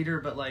slow reader,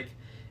 but like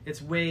it's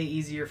way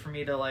easier for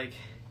me to like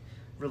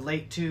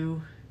relate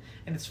to,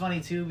 and it's funny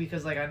too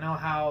because like I know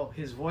how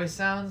his voice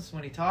sounds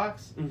when he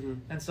talks,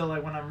 and so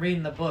like when I'm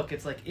reading the book,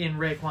 it's like in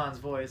Raekwon's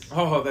voice.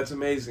 Oh, that's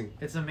amazing!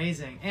 It's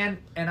amazing, and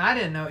I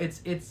didn't know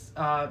it's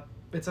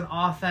an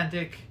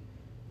authentic,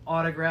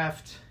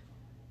 autographed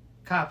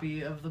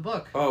copy of the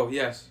book. Oh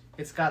yes.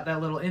 It's got that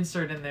little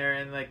insert in there,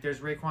 and like there's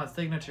Raekwon's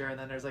signature, and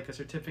then there's like a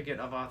certificate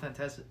of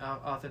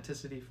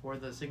authenticity for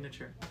the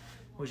signature,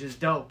 which is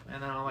dope.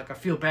 And then I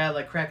feel bad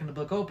like cracking the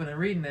book open and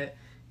reading it,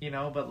 you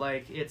know. But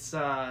like it's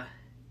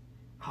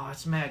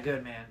it's mad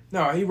good, man.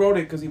 No, he wrote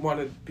it because he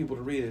wanted people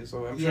to read it,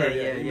 so I'm sure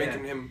you're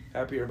making him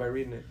happier by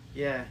reading it.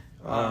 Yeah.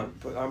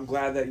 But I'm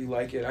glad that you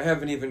like it. I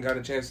haven't even got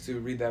a chance to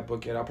read that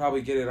book yet. I'll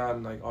probably get it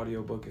on like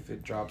audiobook if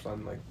it drops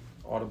on like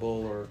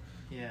Audible or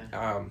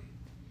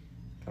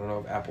I don't know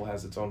if Apple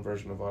has its own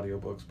version of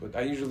audiobooks, but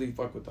I usually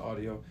fuck with the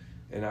audio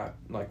and I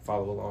like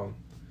follow along.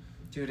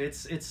 Dude,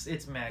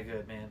 it's mad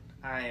good, man.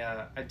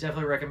 I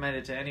definitely recommend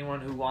it to anyone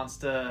who wants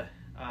to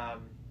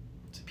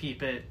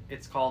peep it.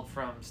 It's called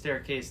From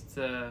Staircase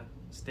to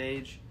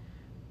Stage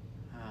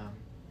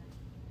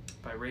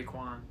by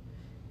Raekwon,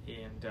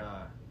 and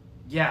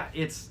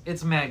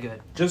it's mad good.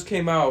 Just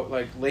came out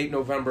like late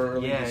November,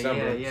 early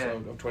December So,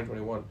 of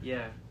 2021.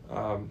 Yeah.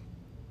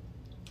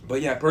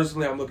 But yeah,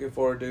 personally, I'm looking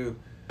forward to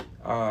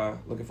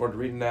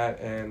reading that,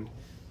 and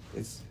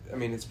it's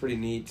pretty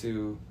neat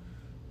to,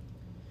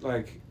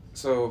 like,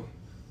 so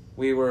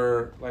we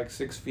were like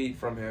 6 feet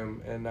from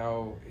him, and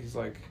now he's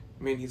like,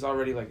 he's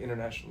already like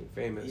internationally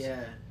famous.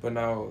 Yeah. But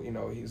now, you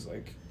know, he's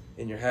like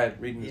in your head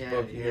reading his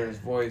book, you hear his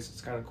voice.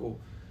 It's kind of cool.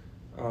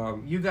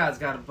 You guys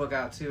got a book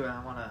out too, and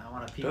I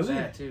wanna peep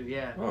that too.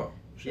 Yeah. Oh,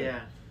 shit.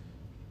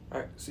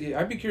 Yeah. See,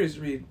 I'd be curious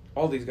to read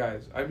all these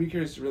guys. I'd be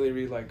curious to really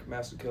read like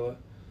Masukila,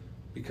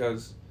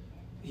 because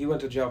he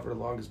went to jail for the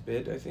longest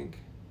bid, I think.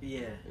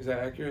 Yeah. Is that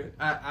accurate?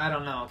 I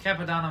don't know.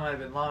 Capadonna might have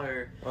been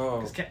longer. Oh.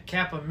 Because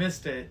Kappa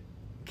missed it.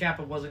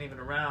 Kappa wasn't even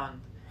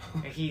around.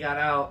 and he got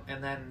out,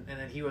 and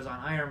then he was on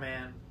Iron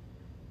Man.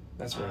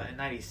 That's right. In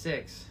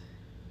 '96.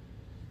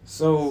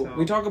 So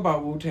we talk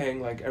about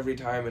Wu-Tang like every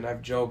time, and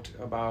I've joked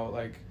about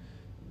like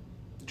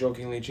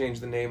jokingly change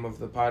the name of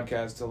the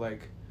podcast to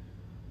like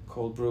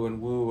Cold Brew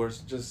and Wu, or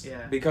just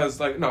because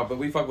like no, but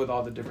we fuck with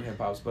all the different hip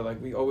hops, but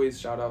like we always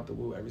shout out the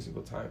Wu every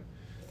single time,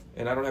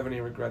 and I don't have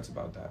any regrets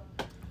about that.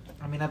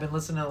 I mean, I've been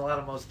listening to a lot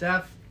of Mos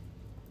Def.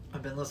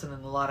 I've been listening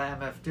to a lot of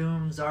MF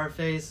Doom,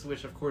 Czarface,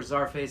 which of course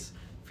Czarface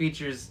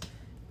features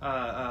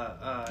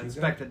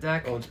Inspector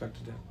Deck. Oh, Inspector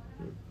Deck.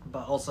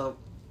 But also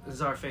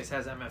Czarface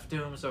has MF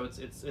Doom, so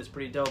it's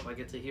pretty dope. I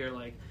get to hear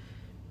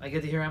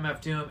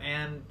MF Doom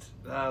and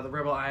the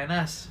Rebel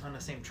INS on the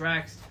same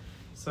tracks.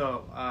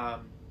 So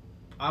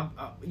I'm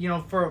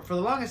for the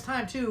longest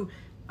time too,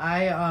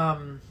 I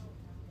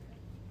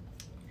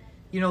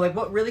like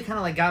what really kind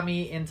of like got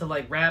me into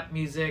like rap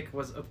music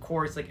was of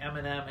course like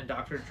Eminem and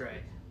Dr.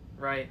 Dre,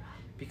 right?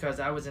 Because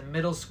I was in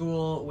middle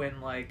school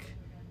when like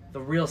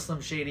the real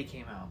Slim Shady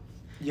came out.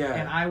 Yeah.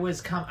 And I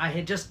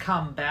had just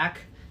come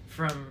back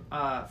from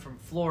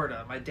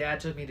Florida. My dad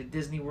took me to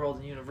Disney World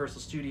and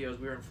Universal Studios.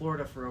 We were in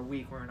Florida for a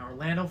week. We were in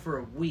Orlando for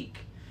a week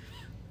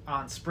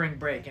on spring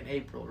break in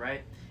April,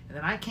 right? And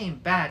then I came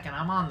back and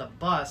I'm on the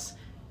bus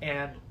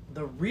and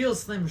the real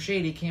Slim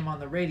Shady came on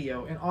the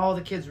radio and all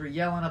the kids were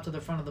yelling up to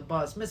the front of the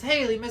bus, Miss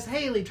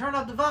Haley, turn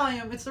up the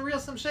volume. It's the real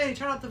Slim Shady,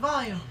 turn up the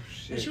volume.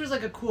 Oh, and she was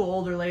like a cool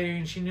older lady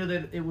and she knew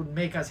that it would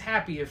make us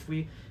happy if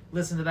we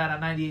listened to that on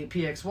 98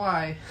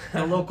 PXY,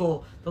 the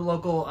local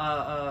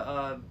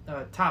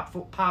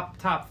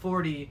top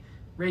 40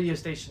 radio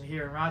station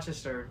here in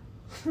Rochester,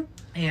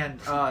 and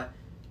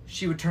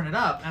she would turn it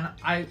up,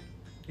 and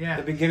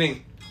the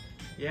beginning,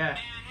 yeah,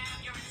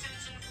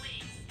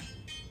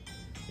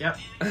 yep,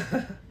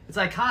 it's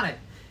iconic,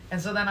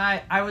 and so then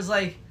I was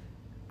like,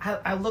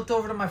 I looked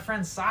over to my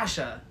friend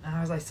Sasha, and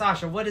I was like,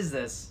 Sasha, what is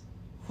this?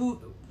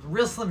 Who,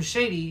 real Slim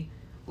Shady,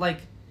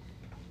 like.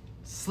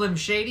 Slim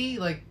Shady,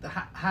 like,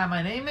 hi,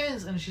 my name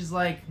is? And she's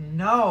like,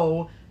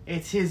 no,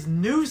 it's his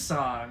new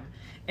song.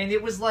 And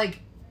it was, like,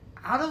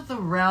 out of the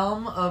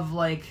realm of,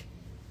 like,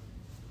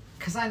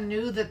 because I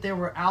knew that there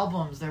were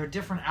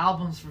different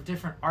albums for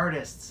different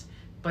artists.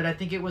 But I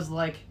think it was,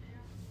 like,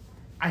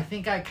 I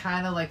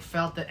kind of, like,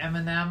 felt that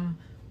Eminem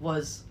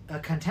was a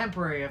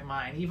contemporary of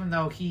mine, even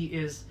though he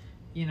is,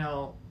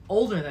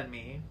 older than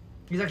me.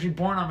 He's actually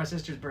born on my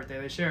sister's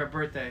birthday. They share a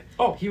birthday.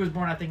 Oh. He was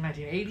born, I think,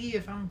 1980,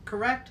 if I'm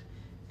correct.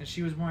 And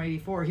she was born in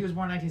 84. He was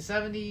born in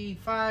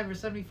 1975 or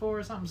 74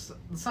 or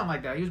something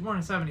like that. He was born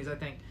in the 70s, I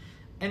think.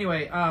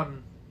 Anyway,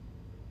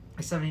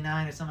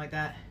 79 or something like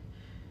that.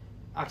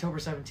 October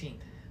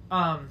 17th.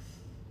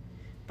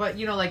 But,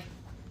 like,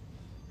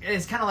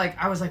 it's kind of like,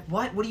 I was like,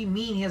 what? What do you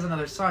mean he has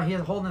another song? He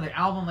has a whole other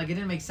album? Like, it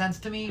didn't make sense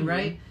to me,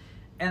 right?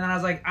 And then I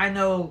was like, I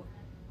know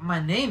my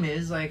name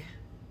is, like,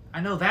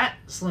 I know that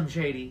Slim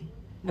Shady.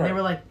 And they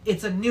were like,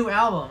 it's a new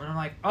album. And I'm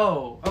like,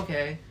 oh,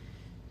 okay.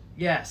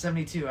 Yeah,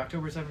 72,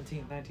 October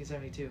 17th,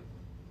 1972.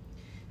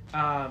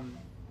 So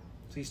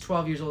he's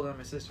 12 years older than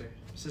my sister.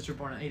 My sister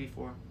born in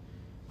 84.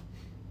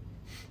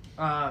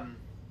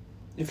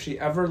 If she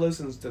ever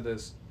listens to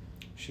this,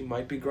 she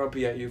might be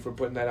grumpy at you for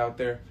putting that out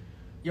there.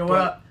 Yo, what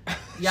up?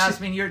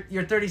 Yasmin,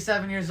 you're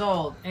 37 years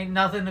old. Ain't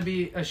nothing to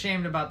be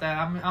ashamed about that.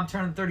 I'm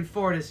turning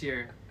 34 this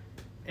year.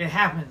 It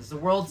happens. The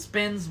world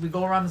spins. We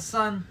go around the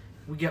sun.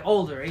 We get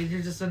older. Age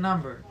is just a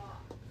number.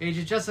 Age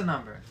is just a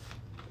number.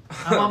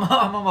 I'm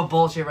on my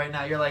bullshit right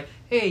now. You're like,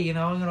 hey,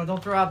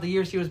 don't throw out the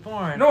year she was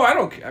born. No, I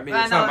don't. I mean,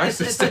 it's not my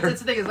sister. It's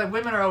the thing. It's like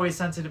women are always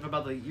sensitive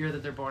about the year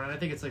that they're born, and I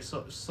think it's like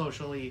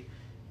socially,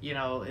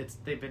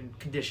 they've been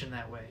conditioned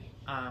that way.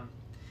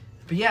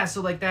 But yeah, so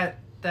like that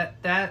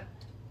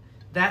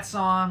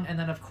song, and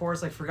then of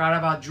course like Forgot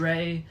About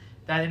Dre.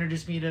 That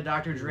introduced me to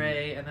Dr.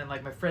 Dre, and then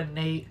like my friend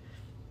Nate.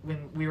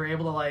 When we were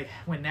able to like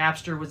when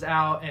Napster was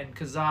out and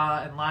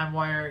Kazaa and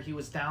LimeWire, he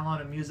was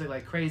downloading music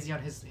like crazy on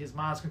his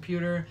mom's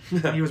computer.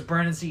 And he was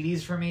burning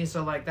CDs for me.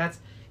 So like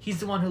he's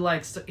the one who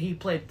he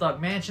played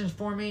Thug Mansions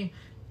for me,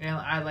 and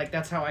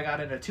that's how I got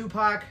into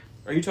Tupac.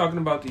 Are you talking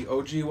about the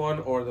OG one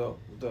or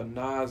the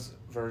Nas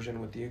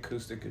version with the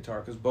acoustic guitar?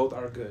 Because both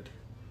are good.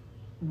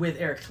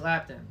 With Eric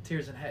Clapton,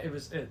 Tears in Heaven.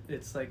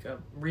 It's like a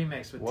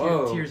remix with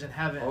Tears in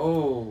Heaven.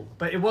 Oh.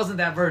 But it wasn't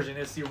that version.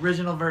 It's the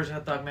original version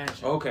of Thug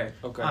Mansion. Okay.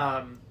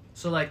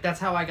 So like that's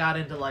how I got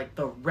into like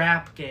the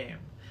rap game,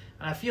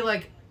 and I feel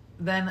like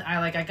then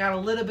I got a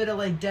little bit of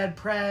like Dead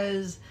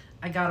Prez.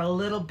 I got a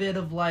little bit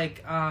of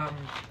like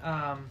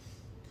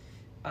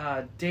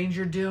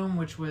Danger Doom,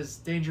 which was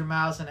Danger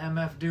Mouse and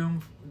MF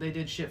Doom. They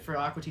did shit for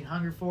Aqua Teen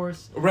Hunger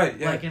Force. Right.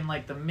 Yeah. Like in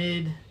like the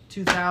mid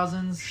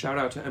 2000s. Shout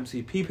out to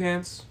MC P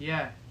Pants.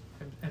 Yeah,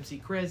 MC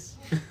Chris.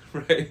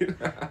 Right.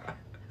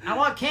 I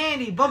want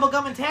candy,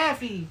 bubblegum, and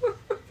taffy.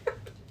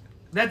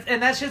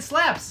 That shit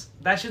slaps.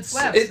 That shit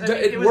slaps.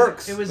 It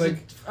works. It was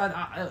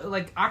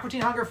like Aqua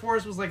Teen Hunger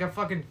Force was like a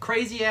fucking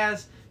crazy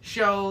ass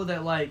show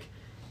that like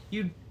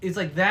it's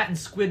like that and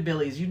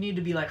Squidbillies. You need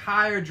to be like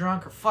high or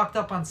drunk or fucked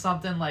up on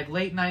something like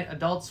late night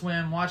Adult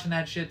Swim watching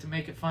that shit to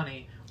make it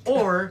funny,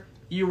 or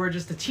you were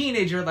just a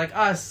teenager like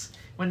us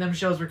when them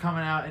shows were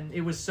coming out, and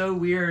it was so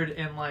weird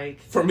and like.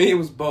 For me, it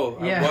was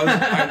both.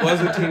 Yeah. I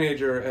was a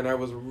teenager, and I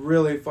was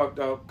really fucked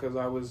up because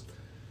I was.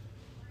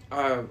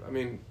 I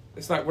mean,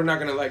 it's not. We're not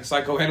gonna like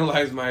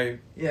psychoanalyze my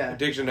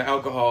addiction to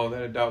alcohol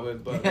that I dealt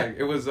with, but like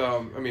it was. I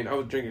mean, I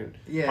was drinking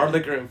hard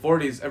liquor in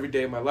 40s every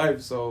day of my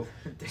life, so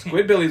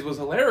Squidbillies was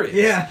hilarious.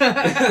 Yeah,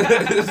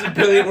 this is a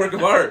brilliant work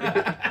of art.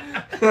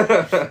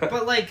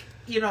 But like,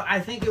 you know, I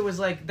think it was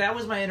like that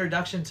was my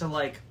introduction to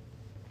like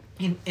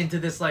into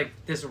this like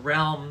this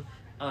realm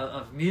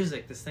of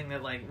music, this thing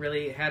that like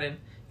really hadn't.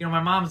 You know,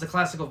 my mom's a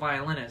classical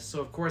violinist,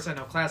 so of course I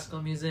know classical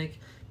music.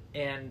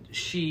 And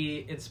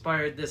she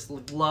inspired this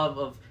love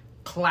of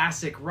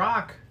classic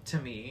rock to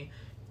me,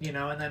 you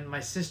know. And then my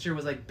sister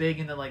was like big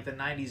into like the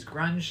 '90s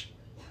grunge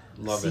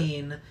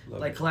scene,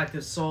 like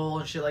Collective Soul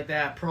and shit like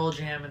that, Pearl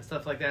Jam and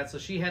stuff like that. So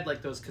she had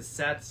like those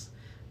cassettes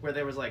where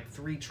there was like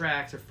 3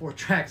 tracks or 4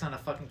 tracks on a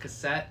fucking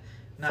cassette.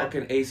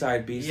 Fucking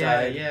A-side,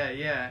 B-side.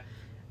 Yeah.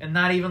 And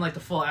not even like the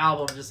full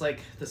album, just like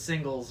the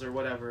singles or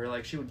whatever.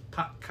 Like she would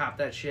cop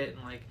that shit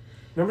and like.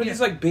 Remember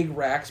these like big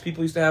racks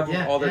people used to have with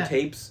all their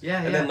tapes?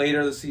 And then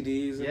later the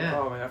CDs. And,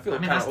 oh man, I feel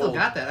kind of old. I still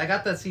got that. I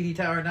got that CD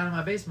tower down in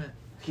my basement.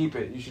 Keep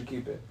it. You should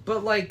keep it.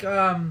 But like, you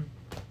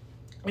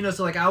know,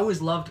 so like I always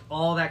loved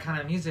all that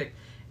kind of music.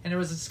 And it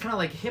was just kind of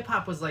like hip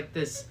hop was like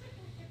this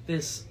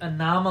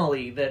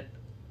anomaly that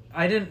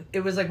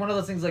it was like one of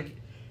those things like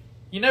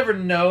you never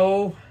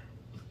know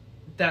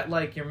that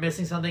like you're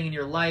missing something in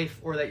your life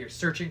or that you're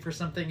searching for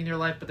something in your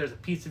life, but there's a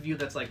piece of you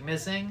that's like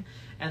missing.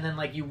 And then,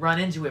 like, you run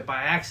into it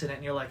by accident,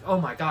 and you're like,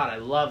 oh, my God, I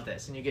love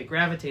this. And you get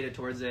gravitated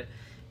towards it.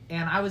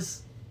 And I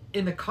was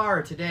in the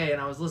car today, and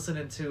I was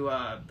listening to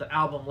the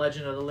album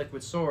Legend of the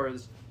Liquid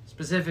Swords,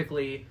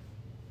 specifically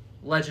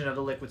Legend of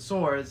the Liquid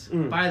Swords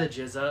by the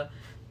GZA,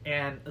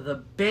 and the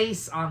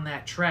bass on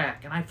that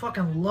track. And I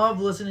fucking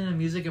love listening to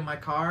music in my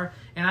car.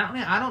 And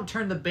I don't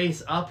turn the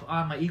bass up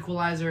on my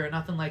equalizer or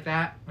nothing like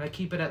that. I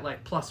keep it at,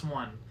 like,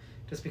 +1.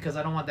 Just because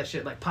I don't want that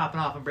shit like popping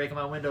off and breaking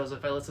my windows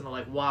if I listen to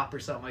like WAP or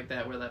something like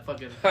that, where that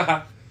fucking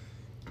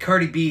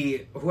Cardi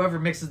B, whoever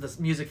mixes the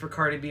music for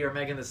Cardi B or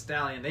Megan Thee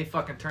Stallion, they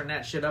fucking turn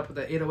that shit up with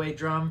the 808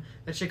 drum.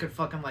 That shit could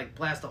fucking like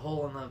blast a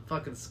hole in the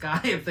fucking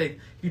sky if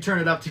you turn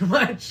it up too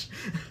much.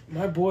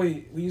 My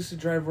boy, we used to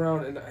drive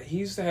around and he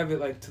used to have it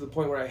like to the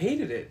point where I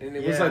hated it, and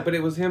it was like, but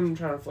it was him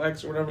trying to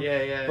flex or whatever.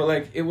 Yeah. But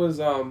like it was,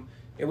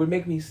 it would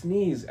make me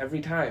sneeze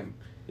every time.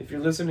 If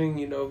you're listening,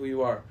 you know who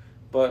you are.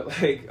 But,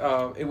 like,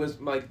 it was,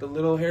 like, the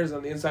little hairs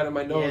on the inside of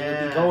my nose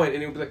would be going,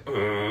 and it would be like,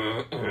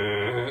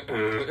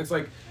 It's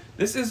like,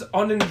 this is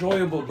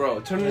unenjoyable, bro.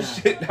 Turn this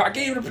shit... I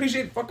can't even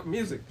appreciate fucking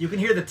music. You can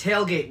hear the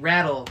tailgate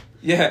rattle.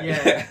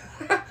 Yeah.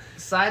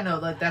 Side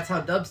note, like, that's how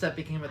dubstep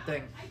became a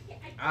thing.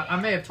 I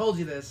may have told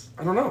you this.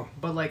 I don't know.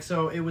 But, like,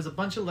 so it was a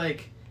bunch of,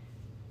 like,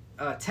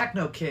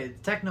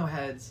 techno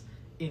heads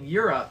in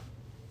Europe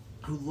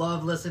who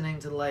love listening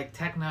to, like,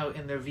 techno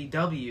in their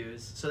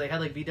VWs. So they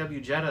had, like,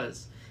 VW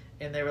Jettas.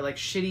 And they were like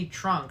shitty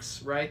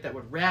trunks, right, that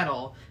would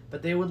rattle,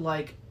 but they would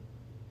like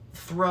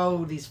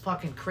throw these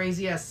fucking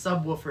crazy ass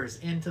subwoofers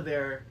into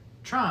their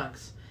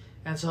trunks,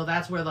 and so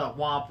that's where the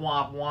womp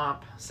womp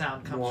womp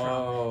sound comes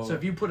from. So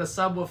if you put a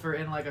subwoofer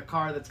in like a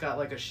car that's got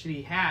like a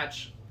shitty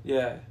hatch,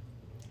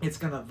 it's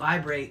gonna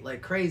vibrate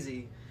like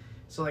crazy.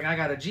 So like I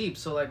got a Jeep,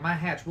 so like my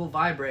hatch will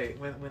vibrate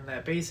when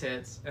that bass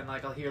hits, and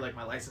like I'll hear like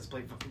my license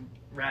plate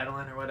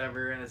rattling or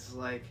whatever, and it's just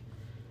like.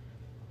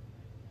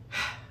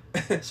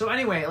 So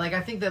anyway, like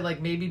I think that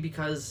like maybe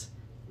because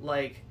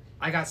like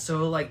I got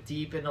so like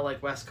deep into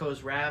like West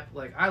Coast rap,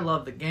 like I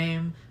love The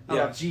Game, I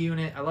love G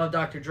Unit, I love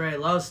Dr. Dre, I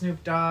love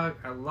Snoop Dogg,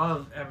 I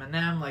love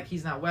Eminem. Like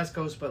he's not West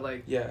Coast, but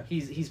like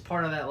he's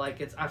part of that.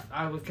 Like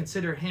I would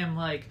consider him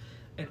like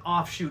an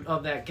offshoot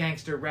of that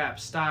gangster rap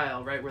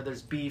style, right? Where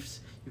there's beefs,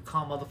 you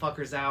call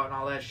motherfuckers out and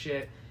all that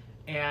shit.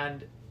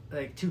 And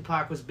like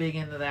Tupac was big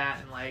into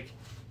that, and like.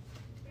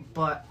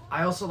 But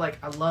I also like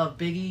I love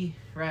Biggie,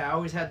 right? I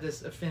always had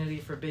this affinity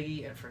for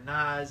Biggie and for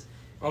Nas.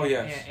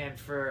 And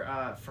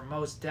for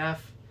Mos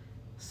Def.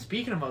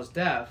 Speaking of Mos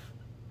Def,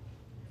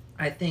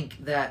 I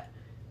think the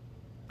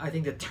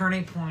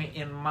turning point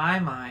in my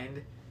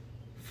mind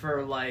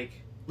for like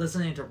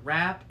listening to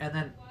rap and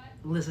then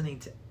listening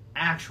to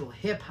actual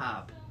hip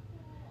hop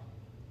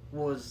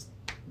was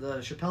the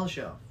Chappelle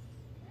Show.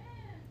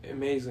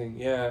 Amazing,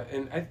 yeah,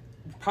 and I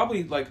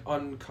probably like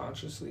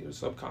unconsciously or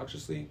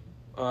subconsciously.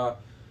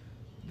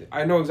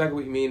 I know exactly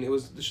what you mean. It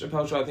was the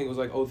Chappelle Show. I think it was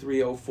like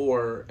 03,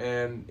 04,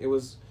 and it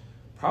was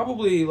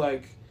probably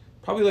like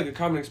a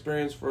common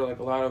experience for like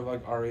a lot of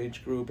like our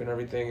age group and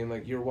everything. And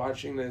like you're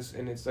watching this,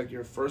 and it's like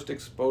your first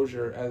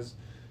exposure as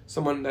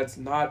someone that's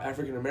not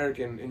African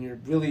American, and you're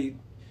really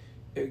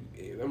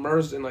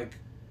immersed in like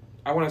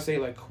I want to say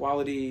like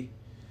quality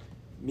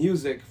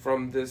music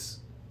from this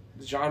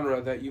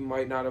genre that you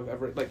might not have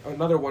ever like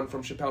another one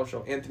from Chappelle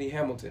Show, Anthony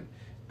Hamilton.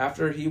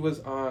 After he was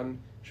on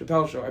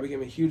Chappelle Show, I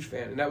became a huge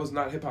fan, and that was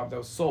not hip hop, that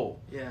was soul.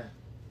 Yeah.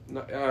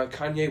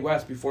 Kanye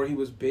West, before he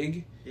was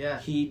big,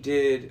 he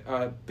did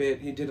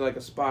like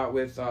a spot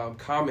with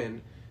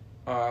Common,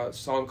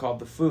 song called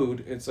 "The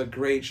Food." It's a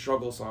great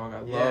struggle song.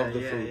 I love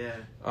The Food.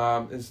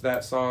 Yeah. It's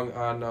that song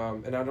on,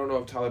 and I don't know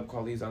if Talib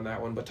Kweli's on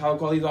that one, but Talib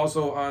Kweli's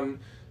also on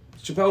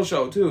Chappelle's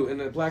show too, in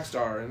the Black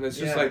Star, and it's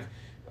just like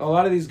a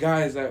lot of these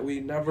guys that we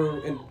never.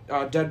 And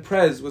Dead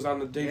Prez was on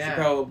the Dave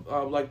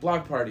Chappelle like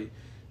block party,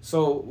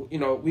 so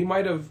we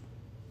might have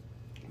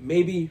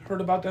maybe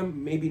heard about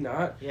them, maybe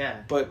not.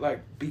 Yeah. But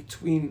like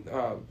between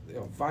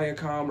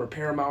Viacom or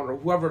Paramount or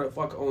whoever the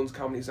fuck owns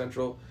Comedy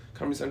Central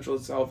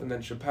itself, and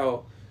then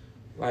Chappelle,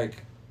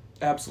 like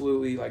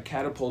absolutely like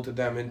catapulted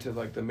them into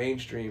like the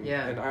mainstream.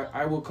 Yeah. And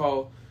I will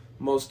call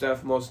Mos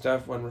Def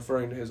when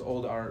referring to his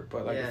old art,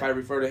 but like if I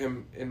refer to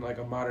him in like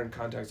a modern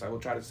context, I will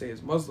try to say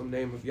his Muslim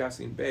name of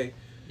Yasin Bey.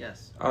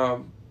 Yes.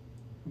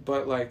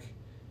 But like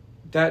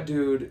that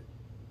dude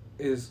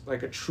is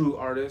like a true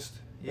artist.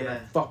 Yeah. And I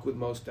fuck with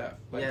Mos Def.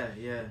 Like,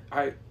 yeah.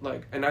 I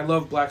like, and I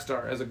love Black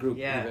Star as a group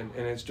even,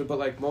 and it's just, but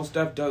like Mos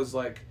Def does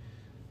like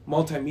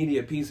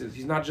multimedia pieces.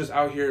 He's not just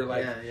out here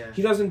like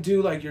he doesn't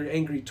do like your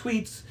angry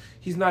tweets.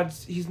 He's not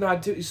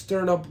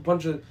stirring up a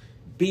bunch of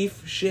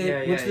beef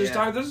shit.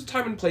 There's a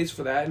time and place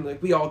for that, and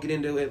like we all get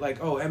into it.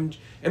 Like MGK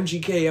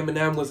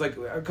Eminem was like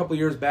a couple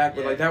years back,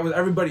 but like that was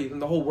everybody in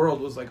the whole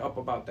world was like up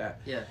about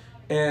that. Yeah.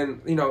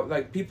 And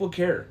like people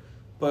care,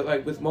 but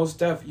like with Mos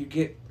Def you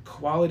get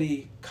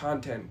quality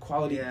content,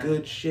 quality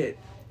good shit,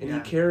 and he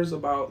cares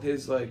about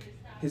his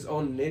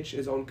own niche,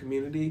 his own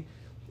community.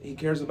 He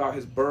cares about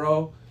his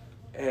borough,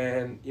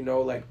 and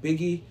like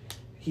Biggie,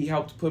 he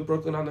helped put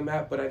Brooklyn on the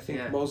map, but I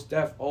think Mos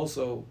Def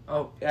also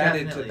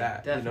added to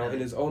that, in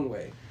his own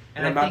way.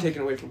 And I'm not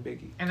taking away from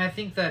Biggie. And I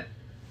think that's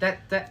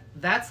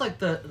like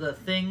the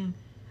thing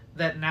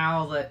that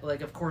now that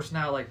like of course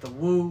now like the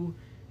Woo,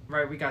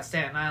 right? We got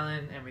Staten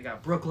Island and we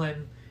got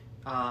Brooklyn,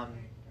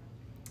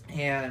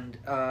 and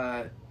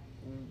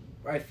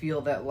I feel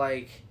that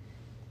like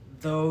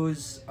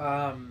those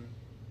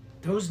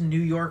New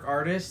York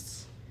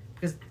artists,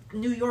 because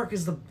New York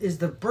is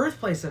the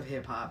birthplace of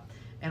hip hop,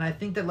 and I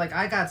think that like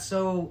I got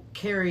so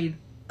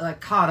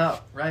caught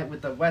up right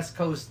with the West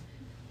Coast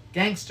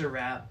gangster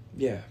rap.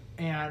 Yeah.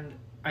 And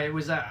I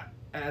was at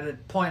a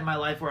point in my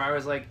life where I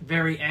was like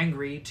very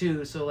angry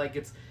too, so like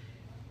it's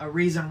a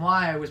reason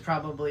why I was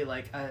probably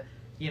like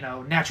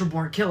Natural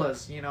Born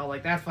Killers,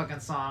 like that fucking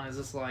song is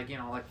just like,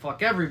 like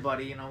fuck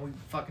everybody, we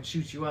fucking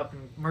shoot you up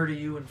and murder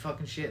you and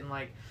fucking shit, and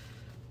like,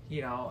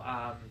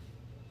 that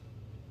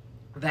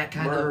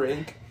kind Murder of...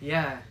 Inc.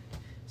 Yeah.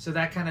 So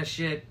that kind of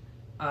shit,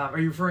 are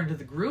you referring to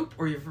the group,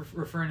 or are you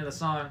referring to the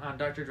song on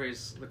Dr.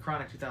 Dre's The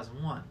Chronic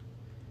 2001?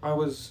 I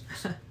was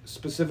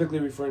specifically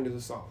referring to the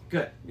song.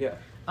 Good. Yeah.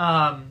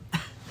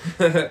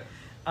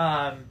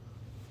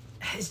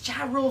 Is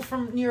Ja Rule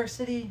from New York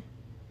City?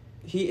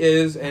 He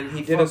is, and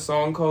he did a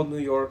song called New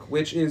York,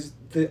 which is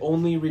the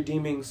only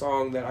redeeming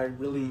song that I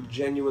really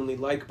genuinely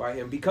like by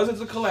him, because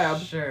it's a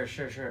collab. Sure.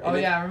 Oh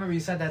yeah, I remember you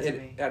said that to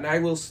me. And I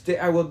will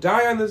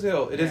die on this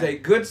hill. It is a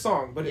good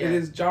song, but it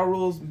is Ja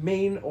Rule's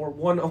main or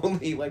one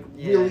only, like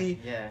really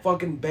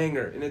fucking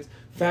banger. And it's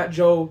Fat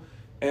Joe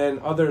and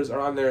others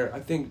are on there. I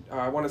think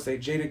I want to say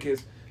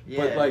Jadakiss,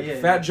 but like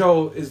Fat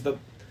Joe is the.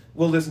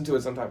 We'll listen to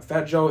it sometime.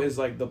 Fat Joe is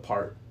like the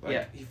part.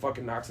 Like he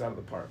fucking knocks it out of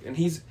the park, and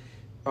he's.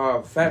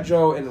 Fat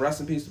Joe, and rest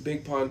in peace to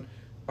Big Pun.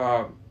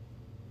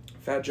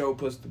 Fat Joe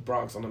puts the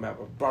Bronx on the map.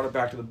 Brought it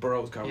back to the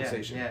boroughs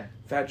conversation.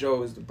 Fat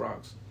Joe is the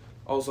Bronx.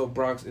 Also,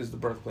 Bronx is the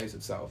birthplace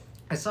itself.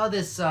 I saw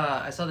this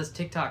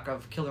TikTok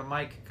of Killer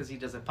Mike, because he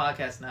does a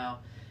podcast now,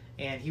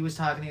 and he was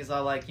talking. He's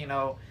all like,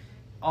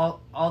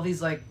 all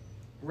these like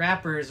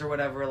rappers or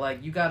whatever.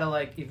 Like you gotta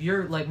like, if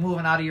you're like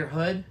moving out of your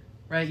hood,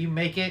 right? You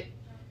make it,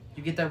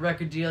 you get that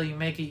record deal. You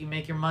make it, you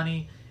make your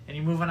money. And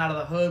you're moving out of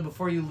the hood,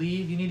 before you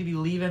leave, you need to be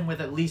leaving with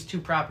at least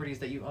 2 properties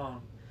that you own.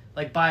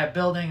 Like buy a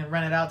building and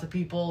rent it out to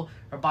people,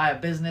 or buy a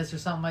business or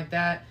something like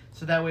that.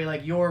 So that way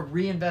like you're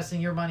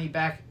reinvesting your money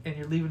back, and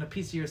you're leaving a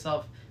piece of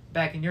yourself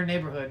back in your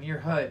neighborhood, in your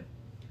hood.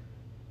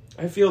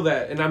 I feel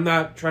that, and I'm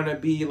not trying to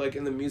be like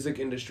in the music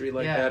industry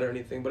like that or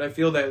anything, but I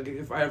feel that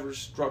if I ever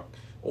struck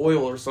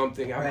oil or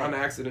something, I on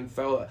accident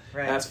fell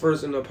ass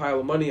first in a pile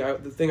of money,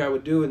 the thing I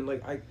would do, and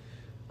like I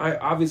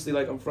obviously,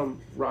 like, I'm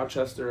from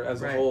Rochester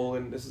as a whole,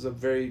 and this is a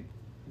very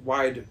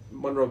wide,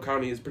 Monroe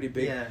County is pretty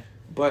big,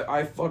 but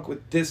I fuck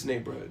with this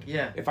neighborhood.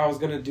 Yeah. If I was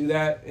going to do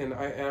that, and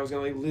I was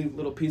going to, like, leave a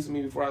little piece of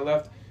me before I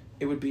left,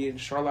 it would be in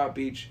Charlotte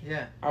Beach.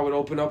 Yeah. I would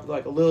open up,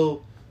 like, a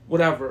little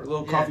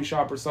coffee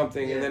shop or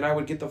something, and then I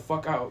would get the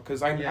fuck out,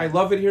 because I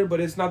love it here, but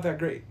it's not that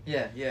great.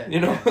 Yeah. Yeah.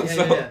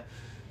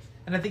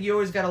 And I think you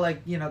always got to,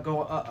 like,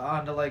 go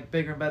on to, like,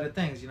 bigger and better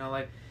things,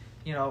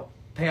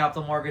 pay off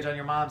the mortgage on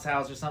your mom's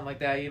house or something like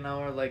that,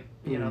 or like,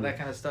 that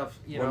kind of stuff,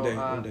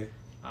 One day.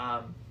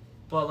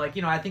 But like,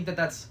 I think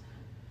that's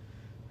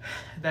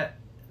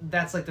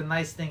like the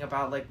nice thing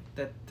about like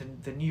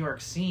the New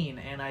York scene.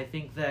 And I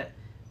think that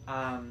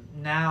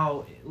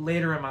now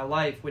later in my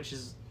life, which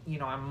is,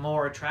 I'm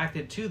more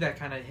attracted to that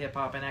kind of hip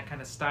hop and that kind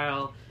of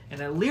style and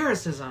that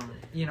lyricism,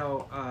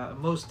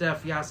 Mos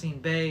Def, Yasin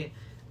Bey,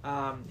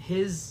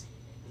 his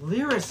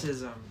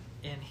lyricism,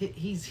 and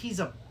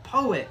he's a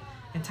poet.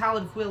 And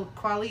Talib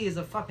Kweli is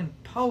a fucking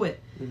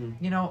poet.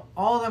 Mm-hmm. You know,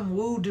 all them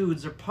Wu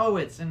dudes are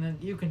poets, and then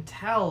you can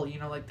tell, you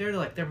know, like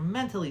they're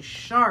mentally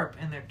sharp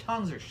and their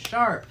tongues are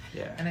sharp.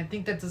 Yeah. And I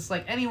think that just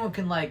like anyone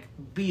can like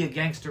be a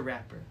gangster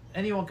rapper.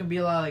 Anyone can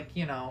be like,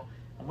 you know,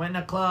 I went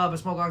in a club, I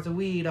smoked lots of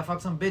weed, I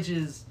fucked some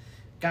bitches,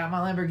 got my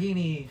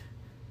Lamborghini,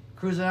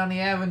 cruising down the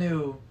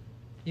avenue.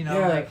 You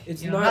know, like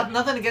it's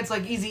nothing against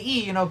like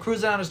Eazy-E. You know,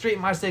 cruising down the street,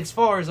 my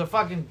 6'4" is a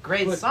fucking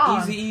great song.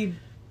 Eazy-E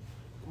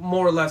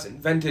more or less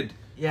invented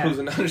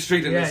cruising down the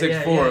street in the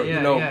 6'4", you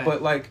know.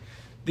 But like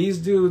these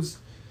dudes,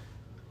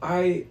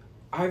 I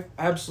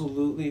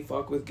absolutely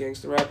fuck with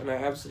gangster rap, and I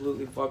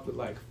absolutely fuck with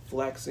like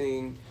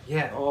flexing,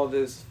 all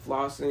this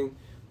flossing,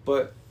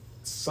 but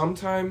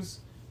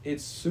sometimes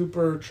it's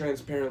super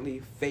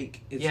transparently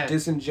fake. It's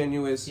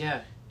disingenuous,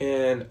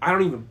 and I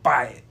don't even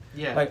buy it.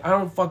 Yeah. Like, I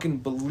don't fucking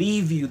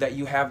believe you that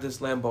you have this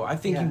Lambo. I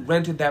think you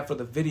rented that for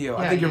the video.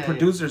 I think your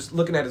producer's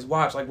looking at his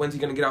watch, like, when's he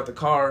going to get out the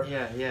car?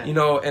 You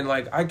know, and,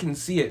 like, I can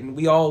see it. And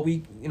we,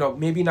 you know,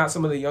 maybe not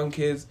some of the young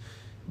kids,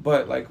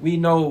 but, like, we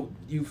know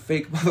you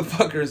fake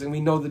motherfuckers, and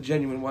we know the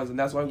genuine ones. And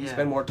that's why we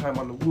spend more time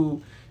on the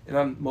Wu and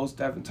on Mos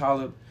Def and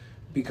Talib.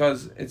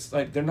 Because it's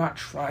like they're not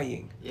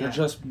trying. They're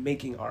just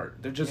making art.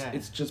 They're just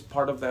it's just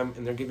part of them,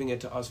 and they're giving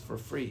it to us for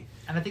free.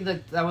 And I think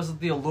that was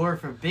the allure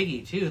for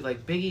Biggie too.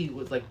 Like Biggie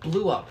was like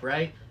blew up,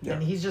 right? Yeah.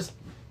 And he's just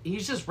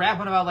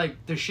rapping about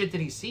like the shit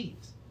that he sees.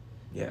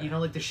 Yeah. You know,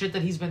 like the shit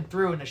that he's been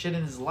through and the shit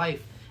in his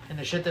life and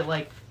the shit that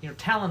like, you know,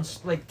 telling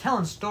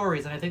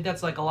stories. And I think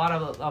that's like a lot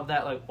of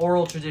that like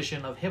oral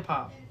tradition of hip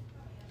hop.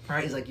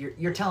 Right? It's like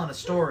you're telling a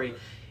story,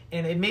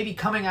 and it may be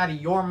coming out of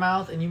your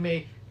mouth, and you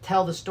may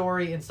tell the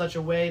story in such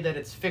a way that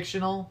it's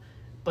fictional,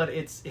 but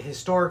it's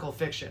historical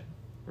fiction,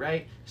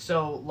 right?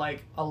 So,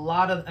 like, a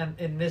lot of...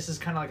 And this is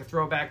kind of like a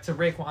throwback to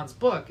Raekwon's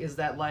book, is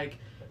that, like,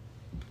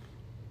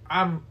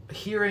 I'm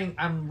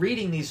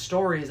reading these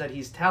stories that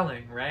he's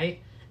telling, right?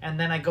 And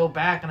then I go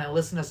back and I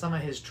listen to some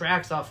of his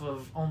tracks off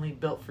of Only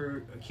Built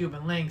for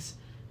Cuban Links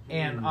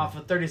and off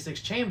of 36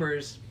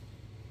 Chambers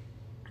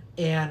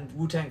and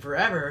Wu-Tang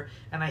Forever,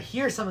 and I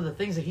hear some of the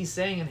things that he's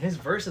saying in his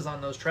verses on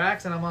those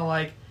tracks, and I'm all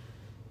like...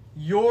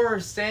 You're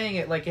saying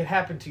it like it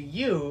happened to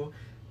you,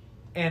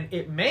 and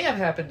it may have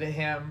happened to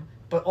him,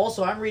 but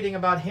also I'm reading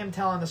about him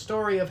telling the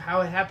story of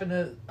how it happened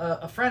to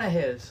a friend of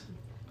his,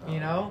 you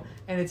know?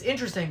 And it's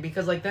interesting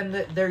because, like,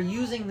 then they're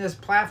using this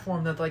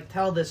platform to, like,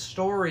 tell this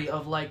story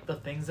of, like, the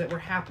things that were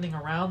happening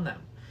around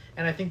them.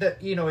 And I think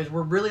that, you know,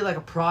 we're really, like,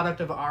 a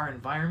product of our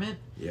environment.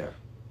 Yeah.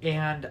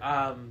 And,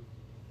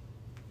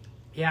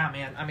 yeah,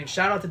 man. I mean,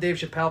 shout out to Dave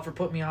Chappelle for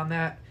putting me on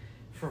that.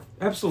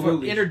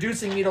 Absolutely. For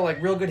introducing me to like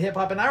real good hip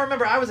hop. And I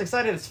remember I was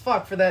excited as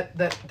fuck for that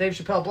Dave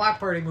Chappelle Block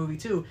Party movie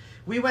too.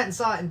 We went and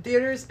saw it in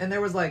theaters, and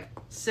there was like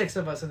 6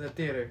 of us in the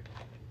theater.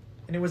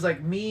 And it was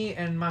like me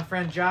and my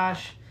friend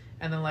Josh,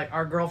 and then like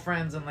our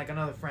girlfriends and like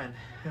another friend.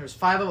 There was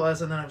 5 of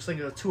us, and then I was thinking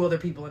there was 2 other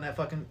people in that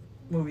fucking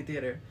movie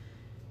theater.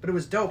 But it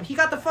was dope. He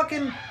got the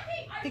fucking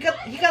he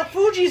got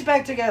Fuji's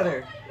back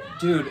together.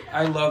 Dude,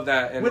 I love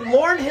that. And when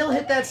Lauryn Hill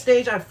hit that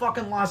stage, I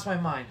fucking lost my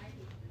mind.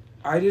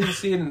 I didn't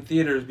see it in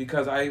theaters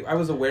because I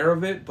was aware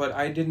of it, but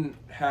I didn't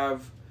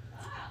have,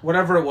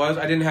 whatever it was,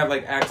 I didn't have,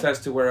 like, access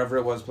to wherever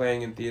it was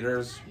playing in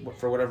theaters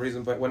for whatever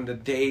reason. But when the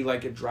day,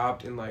 like, it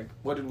dropped in, like,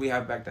 what did we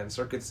have back then?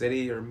 Circuit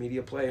City or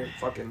Media Play or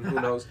fucking,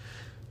 who knows?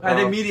 I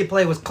think Media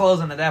Play was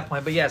closing at that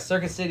point. But yeah,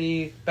 Circuit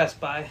City, Best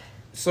Buy.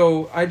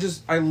 So I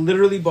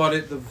literally bought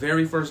it the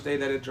very first day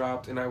that it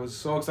dropped, and I was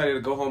so excited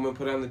to go home and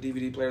put it on the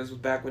DVD player. This was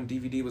back when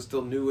DVD was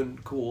still new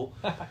and cool.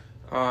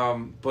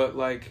 But,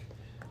 like...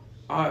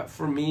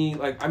 for me,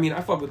 like, I mean,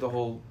 I fuck with the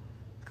whole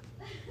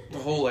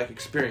like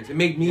experience. It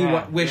made me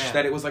wish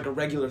that it was like a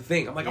regular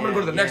thing. I'm like, I'm gonna go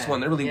to the next one.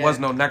 There really was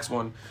no next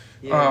one.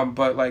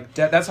 But like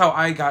that's how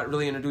I got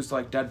really introduced to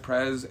like Dead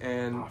Prez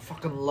and I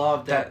fucking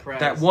love Dead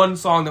Prez. That one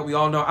song that we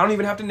all know. I don't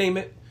even have to name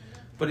it,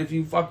 but if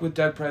you fuck with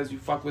Dead Prez, you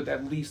fuck with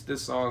at least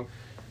this song,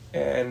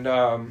 and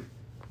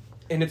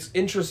it's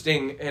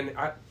interesting. And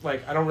I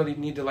don't really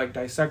need to like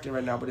dissect it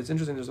right now, but it's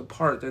interesting. There's a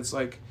part that's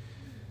like.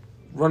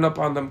 Run up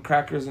on them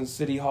crackers in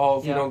City Hall.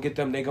 If we don't get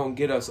them, they gonna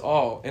get us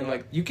all. And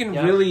like you can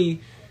really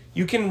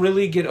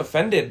get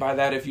offended by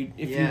that if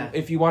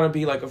you want to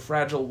be like a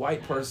fragile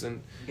white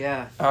person.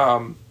 Yeah.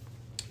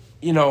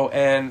 You know,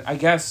 and I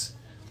guess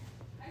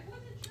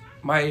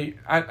my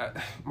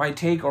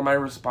take or my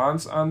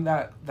response on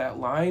that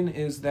line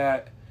is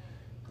that,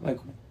 like,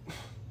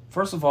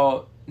 first of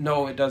all,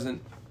 no, it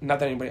doesn't. Not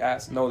that anybody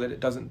asked. No, that it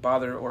doesn't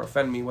bother or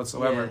offend me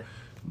whatsoever. Yeah.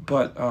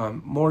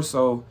 But more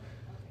so.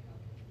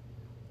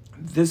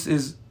 This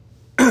is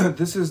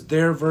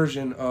their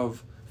version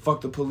of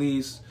fuck the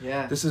police.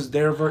 Yeah. This is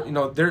their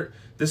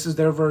this is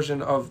their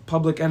version of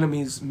Public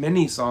Enemy's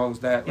many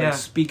songs that like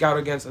speak out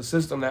against a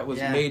system that was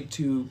made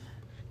to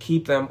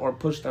keep them or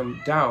push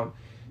them down.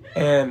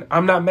 And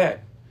I'm not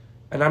mad.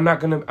 And I'm not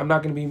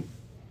gonna be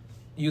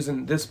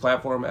using this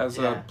platform as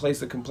a place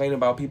to complain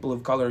about people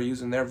of color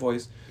using their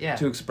voice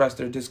to express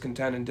their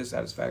discontent and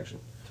dissatisfaction.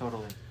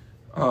 Totally.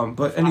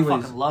 But anyways,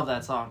 I fucking love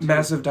that song too.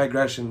 Massive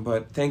digression,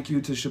 but thank you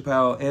to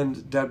Chappelle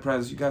and Dead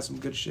Prez. You got some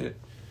good shit.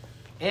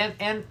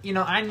 And you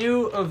know, I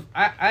knew of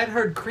I'd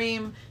heard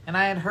Cream and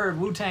I had heard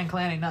Wu-Tang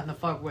Clan ain't nothing to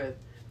fuck with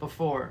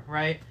before,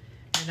 right?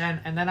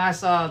 And then I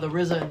saw the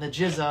RZA and the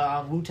Jizza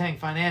on Wu-Tang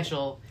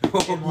Financial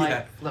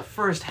in the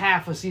first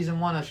half of season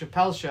 1 of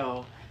Chappelle's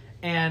Show,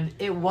 and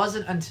it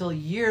wasn't until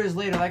years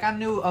later, like I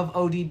knew of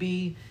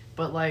ODB,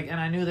 but like, and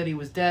I knew that he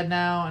was dead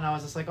now, and I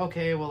was just like,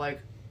 okay, well,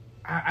 like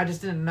I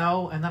just didn't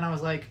know, and then I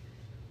was like,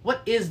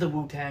 what is the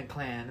Wu-Tang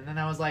Clan? And then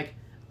I was like,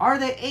 are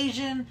they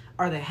Asian?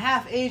 Are they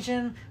half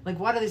Asian? Like,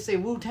 why do they say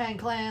Wu-Tang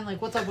Clan? Like,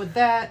 what's up with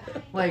that?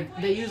 Like,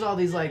 they use all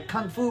these, like,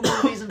 kung fu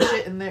movies and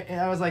shit, and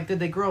I was like, did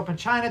they grow up in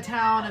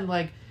Chinatown? And,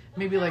 like,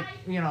 maybe, like,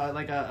 you know,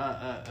 like,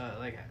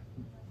 like,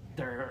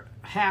 they're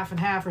half and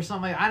half or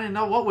something. I didn't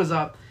know what was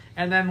up.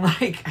 And then,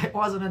 like, it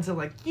wasn't until,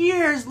 like,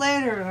 years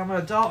later, and I'm an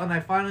adult, and I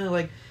finally,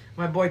 like,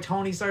 my boy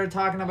Tony started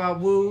talking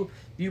about Wu.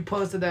 You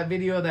posted that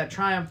video, that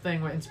Triumph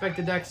thing, with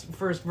Inspector Deck's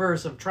first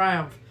verse of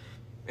Triumph.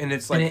 And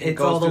it's like, and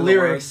it's all the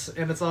lyrics,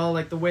 and it's all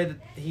like the way that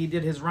he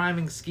did his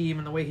rhyming scheme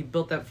and the way he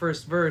built that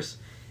first verse.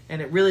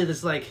 And it really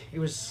just like, it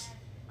was,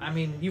 I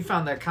mean, you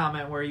found that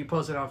comment where you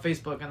posted it on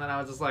Facebook, and then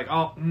I was just like,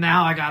 oh,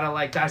 now I gotta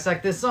like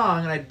dissect this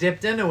song, and I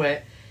dipped into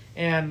it,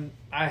 and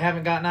I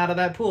haven't gotten out of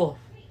that pool.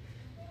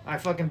 I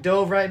fucking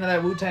dove right into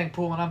that Wu-Tang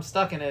pool, and I'm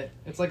stuck in it.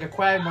 It's like a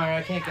quagmire,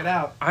 I can't get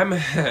out.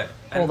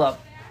 Hold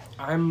up.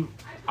 I'm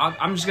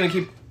just gonna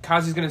keep,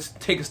 Qazi's gonna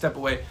take a step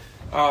away,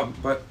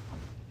 but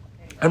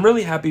I'm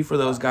really happy for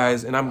those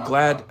guys, and I'm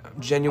glad,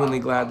 genuinely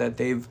glad that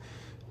they've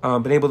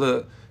been able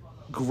to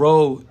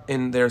grow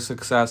in their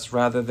success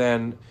rather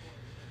than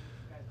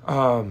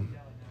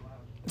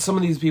some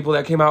of these people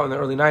that came out in the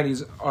early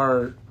 90s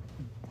are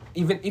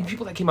even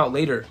people that came out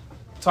later.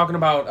 Talking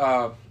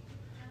about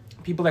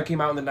people that came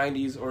out in the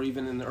 90s or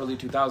even in the early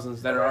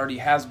 2000s that are already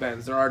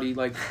has-beens. They're already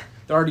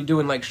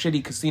doing like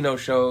shitty casino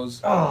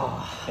shows.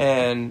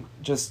 And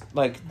just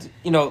like,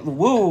 you know, the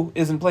Wu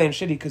isn't playing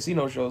shitty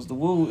casino shows. The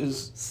Wu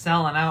is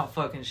selling out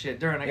fucking shit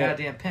during a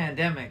goddamn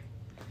pandemic.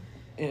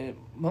 And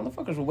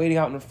motherfuckers were waiting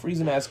out in the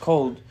freezing ass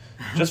cold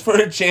just for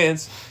a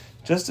chance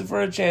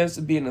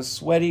to be in a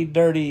sweaty,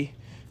 dirty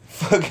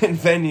fucking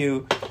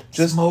venue.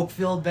 Just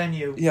smoke-filled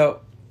venue.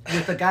 Yo.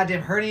 With a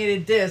goddamn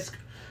herniated disc.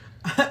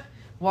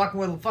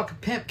 Walking with a fucking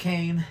pimp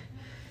cane.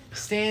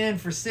 Standing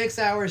for 6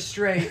 hours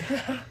straight.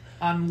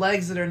 On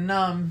legs that are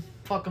numb.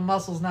 Fucking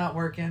muscles not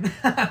working.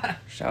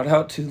 Shout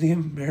out to the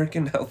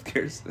American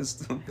healthcare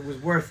system. It was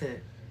worth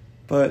it.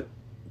 But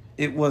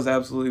it was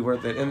absolutely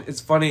worth it. And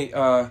it's funny,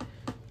 I'm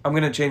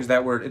going to change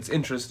that word. It's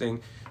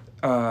interesting.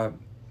 One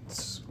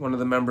of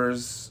the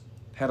members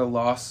had a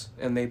loss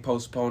and they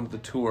postponed the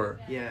tour.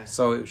 Yeah.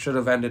 So it should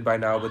have ended by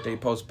now, but they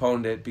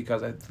postponed it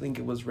because I think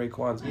it was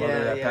Raekwon's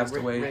mother that passed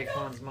away.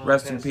 Raekwon's mom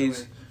Rest in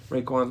peace,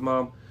 Raekwon's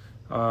mom.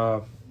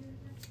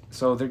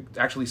 So they're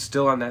actually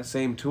still on that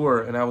same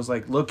tour, and I was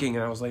like looking,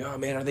 and I was like, oh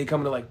man, are they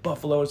coming to like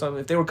Buffalo or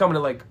something? If they were coming to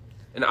like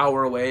an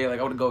hour away, like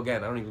I would go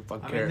again. I don't even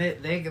fucking care.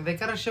 Mean, they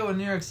got a show in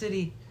New York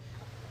City,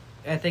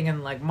 I think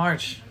in like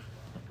March.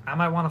 I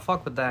might want to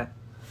fuck with that.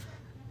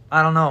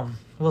 I don't know.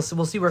 We'll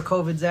see where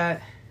COVID's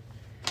at.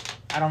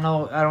 I don't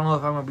know if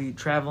I'm gonna be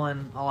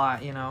traveling a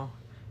lot, you know.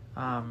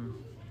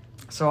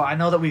 So I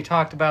know that we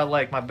talked about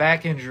like my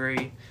back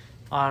injury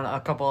on a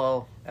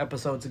couple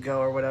episodes ago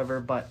or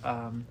whatever, but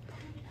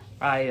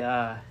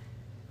I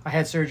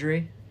had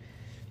surgery,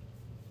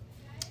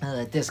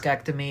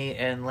 discectomy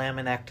and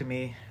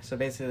laminectomy. So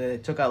basically, they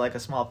took out like a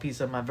small piece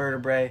of my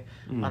vertebrae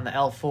on the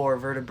L4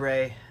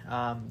 vertebrae,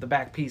 the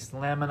back piece, the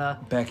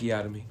lamina.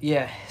 Bacchiotomy.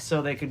 Yeah,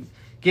 so they could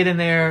get in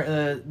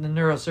there. The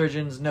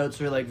neurosurgeon's notes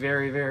were like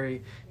very,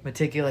 very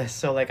meticulous.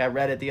 So like I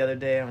read it the other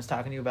day and I was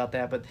talking to you about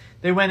that. But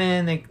they went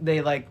in,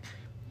 they like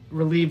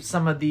relieved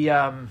some of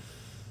the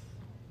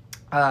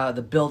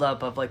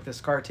buildup of like the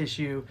scar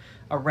tissue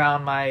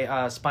around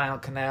my spinal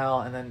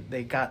canal, and then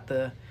they got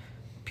the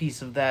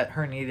piece of that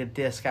herniated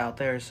disc out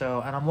there.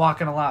 So, and I'm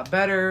walking a lot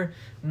better.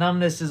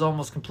 Numbness is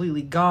almost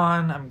completely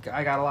gone.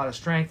 I got a lot of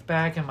strength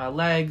back in my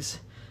legs.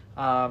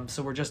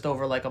 So we're just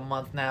over like a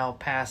month now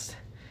past,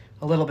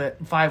 a little bit,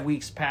 5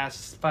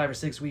 or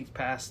 6 weeks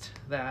past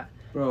that.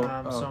 Bro,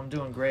 so I'm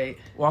doing great.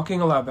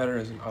 Walking a lot better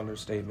is an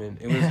understatement.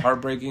 It was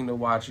heartbreaking to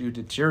watch you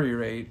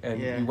deteriorate,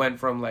 and you went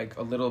from like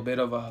a little bit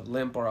of a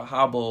limp or a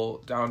hobble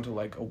down to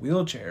like a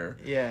wheelchair.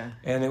 Yeah.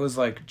 And it was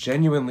like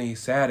genuinely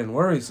sad and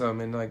worrisome,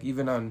 and like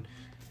even on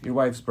your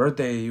wife's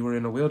birthday you were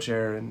in a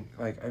wheelchair, and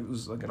like it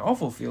was like an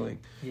awful feeling.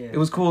 Yeah. It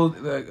was cool.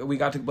 We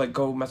got to like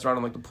go mess around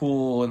in like the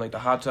pool and like the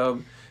hot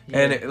tub,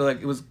 and it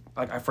was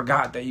like I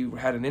forgot that you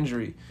had an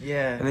injury.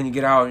 Yeah. And then you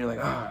get out and you're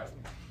like, I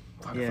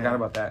forgot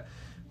about that.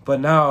 But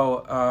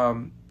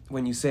now,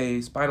 when you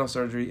say spinal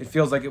surgery, it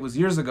feels like it was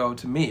years ago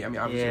to me. I mean,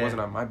 obviously it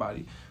wasn't on my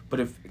body. But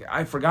if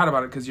I forgot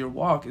about it because your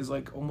walk is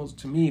like almost,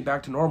 to me,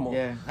 back to normal.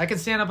 Yeah. I can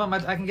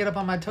get up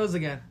on my toes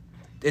again.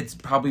 It's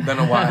probably been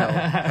a while.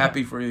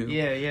 Happy for you.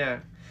 Yeah.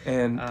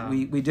 And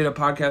we did a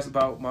podcast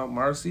about Mount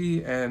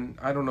Marcy, and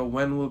I don't know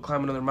when we'll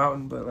climb another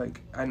mountain, but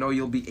like I know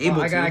you'll be able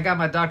to. I got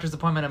my doctor's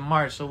appointment in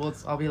March, so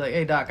I'll be like,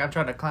 hey doc, I'm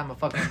trying to climb a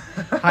fucking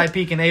high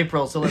peak in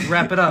April, so let's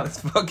wrap it up.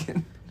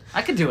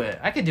 I could do it.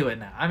 I could do it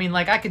now. I mean,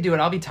 like, I could do it.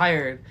 I'll be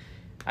tired.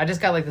 I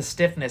just got, like, the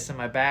stiffness in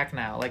my back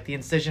now. Like, the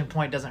incision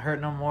point doesn't hurt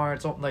no more.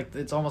 It's like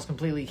it's almost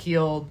completely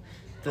healed.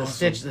 The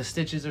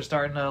stitches are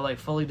starting to, like,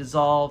 fully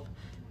dissolve.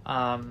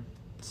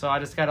 So I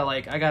just gotta,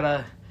 like,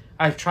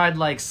 I've tried,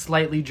 like,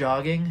 slightly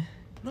jogging.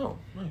 No,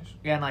 nice.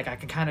 And, like, I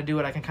can kind of do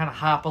it. I can kind of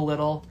hop a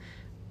little.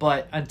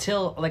 But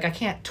until, like, I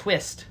can't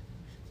twist.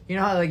 You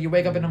know how, like, you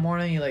wake up in the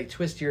morning, you, like,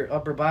 twist your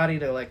upper body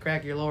to, like,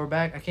 crack your lower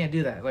back? I can't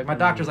do that. Like, my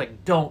doctor's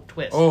like, don't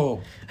twist.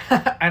 Oh.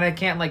 And I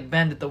can't, like,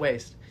 bend at the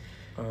waist.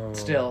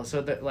 Still.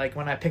 So, that, like,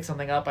 when I pick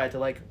something up, I have to,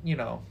 like, you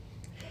know,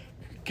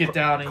 get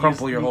down and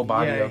crumple your whole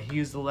body up.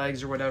 Use the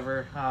legs or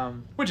whatever.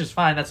 Which is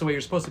fine. That's the way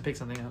you're supposed to pick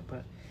something up.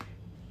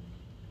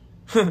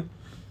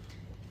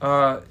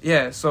 But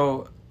yeah,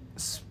 so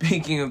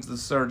speaking of the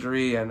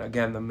surgery and,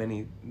 again,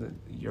 the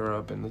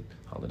Europe and the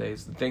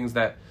holidays, the things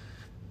that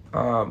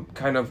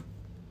kind of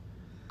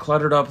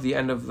cluttered up the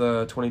end of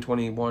the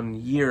 2021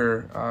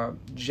 year,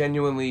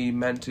 genuinely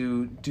meant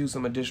to do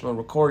some additional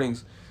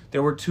recordings.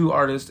 There were two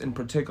artists in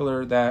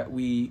particular that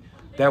we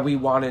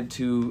wanted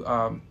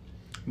to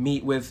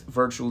meet with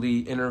virtually,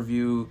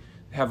 interview,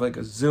 have like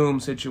a Zoom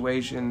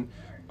situation,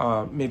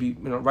 maybe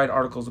write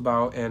articles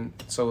about. And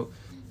so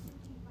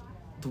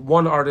the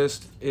one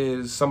artist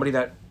is somebody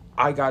that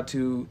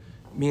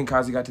me and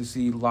Qazi got to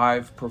see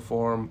live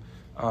perform.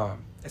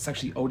 It's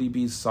actually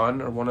ODB's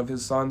son, or one of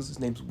his sons. His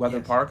name's Weather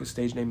Park. His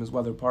stage name is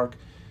Weather Park.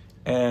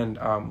 And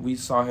we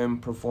saw him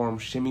perform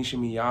Shimmy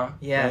Shimmy Ya.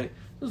 Yeah. Right?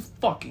 It was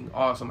fucking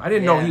awesome. I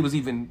didn't know he was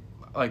even,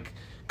 like,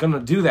 gonna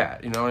do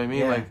that. You know what I mean?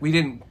 Yeah. Like, we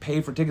didn't pay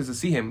for tickets to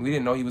see him. We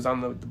didn't know he was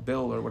on the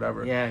bill or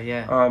whatever.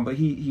 Yeah. But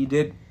he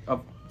did a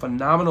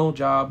phenomenal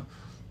job.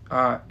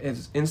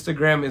 His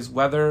Instagram is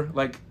weather,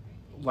 like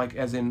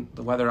as in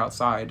the weather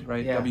outside,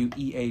 right? Yeah.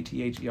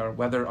 WEATHER,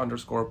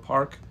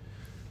 weather_park.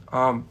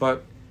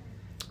 But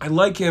I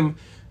like him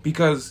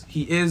because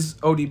he is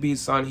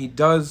ODB's son. He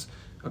does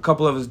a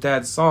couple of his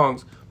dad's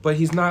songs, but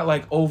he's not,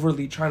 like,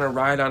 overly trying to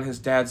ride on his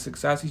dad's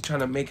success. He's trying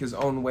to make his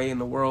own way in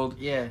the world.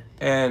 Yeah.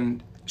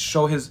 And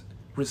show his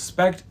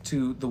respect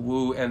to the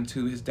Wu and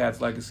to his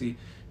dad's legacy,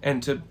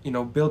 and to,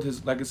 build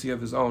his legacy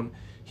of his own.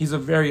 He's a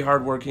very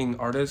hardworking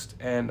artist,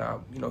 and,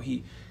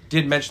 he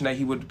did mention that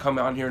he would come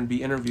on here and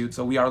be interviewed,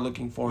 so we are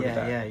looking forward to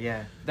that.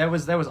 Yeah. That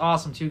was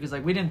awesome, too, because,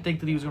 like, we didn't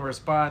think that he was going to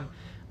respond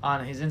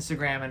on his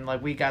Instagram, and,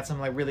 like, we got some,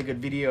 like, really good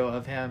video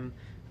of him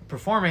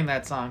performing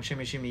that song,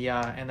 Shimmy Shimmy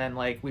Ya, and then,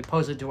 like, we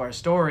posted to our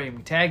story, and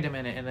we tagged him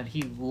in it, and then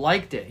he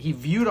liked it. He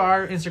viewed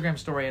our Instagram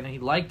story, and then he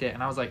liked it,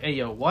 and I was like, hey,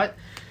 yo, what?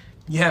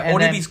 Yeah,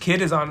 and ODB's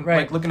kid is on,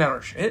 like, looking at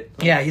our shit.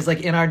 Yeah, he's, like,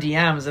 in our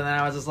DMs, and then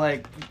I was just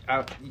like,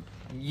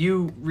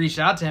 you reached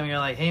out to him, and you're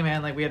like, hey,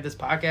 man, like, we have this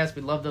podcast,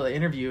 we'd love to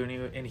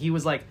interview, and he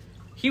was like,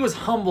 he was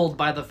humbled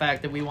by the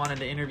fact that we wanted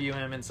to interview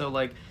him, and so,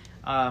 like,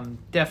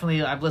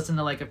 definitely I've listened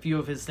to, like, a few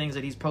of his things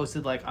that he's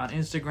posted, like, on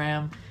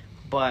Instagram,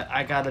 but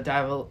I gotta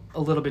dive a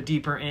little bit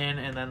deeper in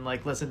and then,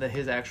 like, listen to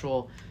his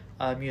actual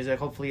music.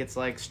 Hopefully it's,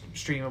 like,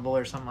 streamable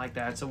or something like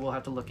that, so we'll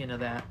have to look into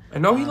that. I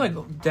know he, like,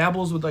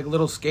 dabbles with, like,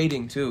 little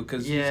skating too,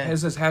 because he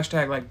has this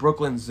hashtag, like,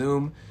 Brooklyn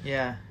Zoom,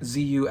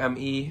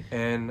 ZUME,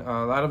 and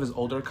a lot of his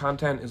older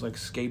content is, like,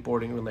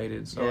 skateboarding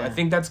related, so I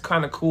think that's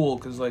kind of cool,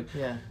 because, like,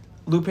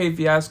 Lupe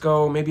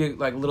Fiasco, maybe,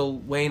 like, Lil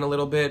Wayne a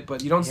little bit,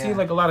 but you don't see,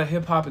 like, a lot of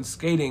hip-hop and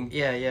skating.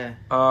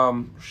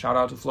 Shout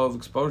out to Flow of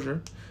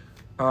Exposure.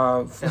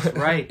 That's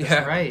right.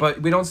 That's right.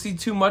 But we don't see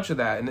too much of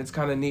that, and it's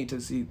kind of neat to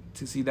see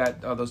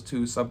that those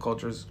two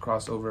subcultures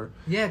cross over.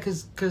 Yeah,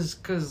 because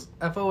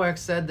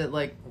FOX said that,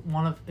 like,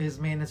 one of his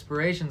main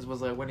inspirations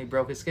was, like, when he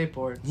broke his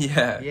skateboard.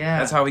 Yeah.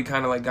 That's how he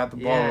kind of, like, got the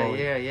ball rolling.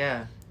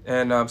 Yeah.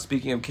 And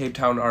speaking of Cape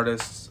Town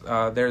artists,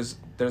 there's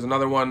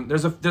another one.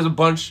 There's a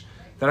bunch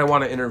that I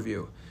want to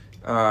interview,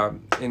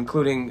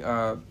 including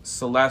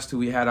Celeste, who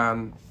we had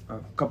on a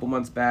couple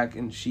months back,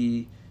 and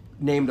she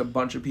named a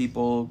bunch of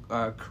people,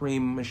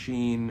 Cream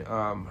Machine,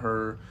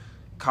 her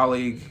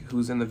colleague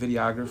who's in the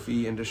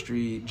videography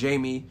industry,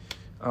 Jamie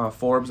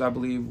Forbes, I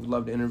believe, would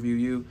love to interview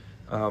you.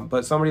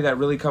 But somebody that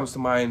really comes to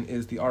mind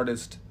is the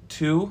artist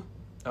 2,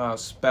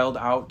 spelled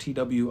out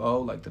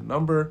TWO, like the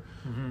number.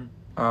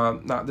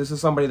 Mm-hmm. Now, this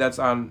is somebody that's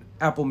on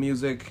Apple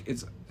Music,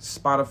 it's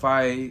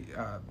Spotify,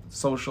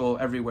 social,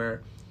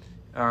 everywhere.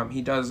 I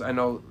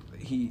know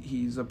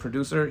he's a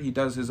producer, he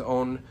does his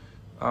own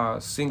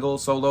single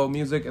solo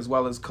music as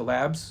well as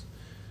collabs,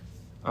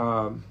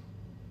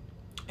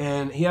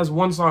 and he has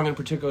one song in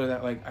particular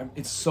that, like,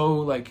 it's so,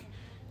 like,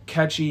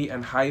 catchy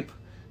and hype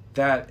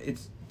that it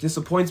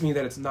disappoints me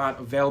that it's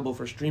not available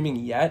for streaming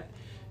yet,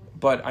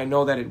 but I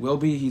know that it will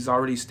be. He's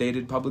already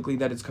stated publicly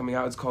that it's coming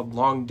out. It's called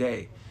Long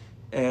Day,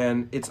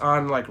 and it's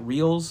on, like,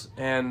 Reels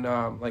and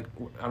like,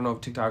 I don't know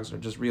if TikToks or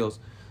just Reels,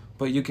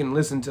 but you can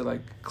listen to,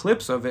 like,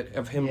 clips of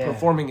him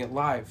performing it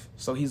live.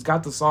 So he's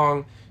got the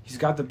song, he's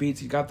got the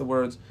beats, he's got the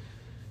words.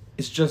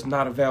 It's just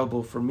not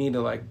available for me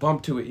to, like,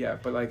 bump to it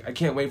yet. But, like, I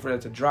can't wait for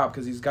it to drop,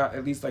 because he's got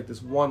at least, like,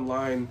 this one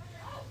line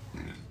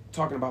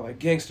talking about, like,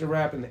 gangster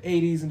rap in the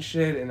 80s and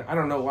shit. And I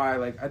don't know why,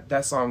 like,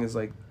 that song is,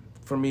 like,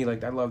 for me,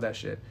 like, I love that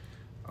shit.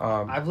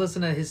 I've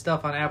listened to his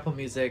stuff on Apple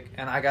Music,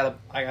 and I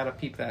gotta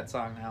peep that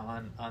song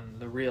now on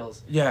the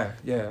reels. Yeah,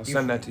 I'll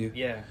send that to you.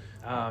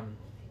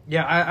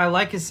 Yeah, I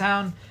like his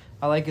sound.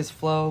 I like his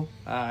flow.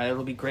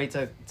 It'll be great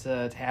to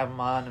have him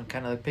on and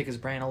kind of pick his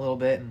brain a little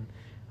bit, and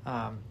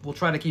we'll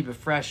try to keep it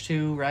fresh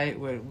too, right?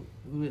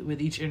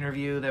 With each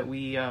interview that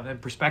we a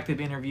prospective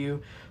interview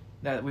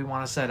that we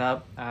want to set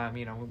up,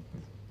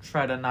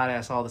 try to not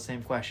ask all the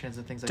same questions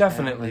and things like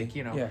Definitely. that.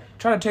 Definitely,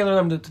 try to tailor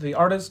them to the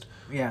artist.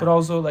 Yeah. But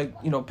also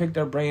pick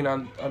their brain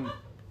on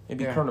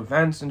maybe current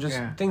events and just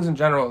things in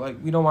general. Like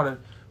we don't want to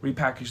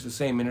repackage the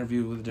same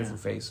interview with a different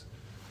face.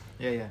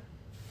 Yeah.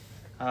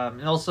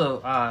 And also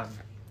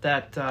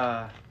that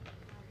the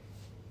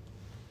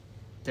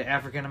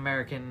African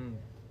American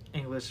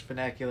English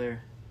vernacular.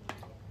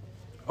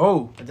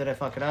 Oh. Did I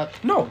fuck it up?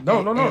 No.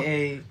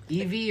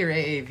 AAEV or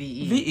AAVE?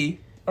 VE.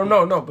 Or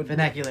no, but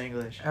vernacular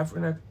English.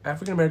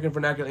 African American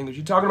vernacular English.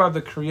 You're talking about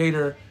the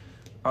creator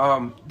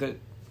that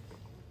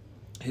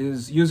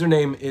his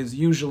username is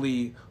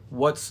usually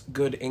What's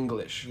Good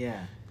English.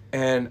 Yeah.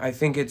 And I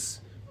think it's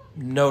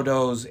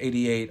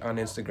Nodos88 on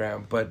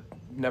Instagram, but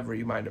never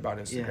you mind about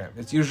Instagram. Yeah.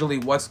 It's usually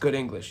What's Good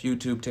English,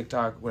 YouTube,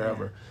 TikTok,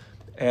 wherever.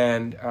 Yeah.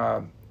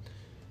 And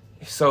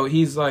so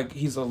he's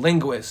a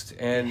linguist,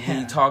 and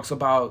he talks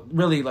about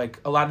really like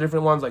a lot of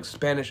different ones like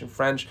Spanish and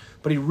French,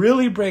 but he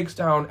really breaks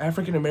down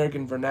African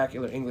American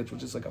vernacular English,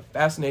 which is like a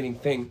fascinating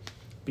thing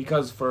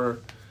because for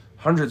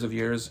hundreds of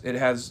years it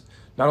has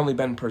not only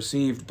been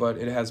perceived, but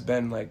it has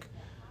been like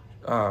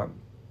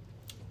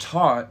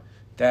taught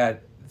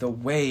that the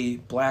way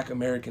Black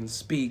Americans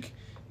speak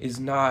is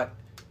not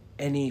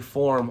any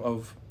form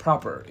of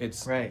proper.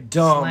 It's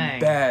dumb, slang.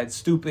 Bad,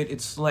 stupid.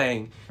 It's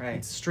slang. Right.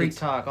 It's street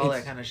talk, all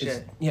that kind of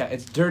shit.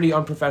 It's dirty,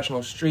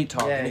 unprofessional street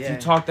talk. And if you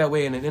talk that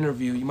way in an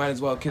interview, you might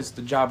as well kiss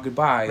the job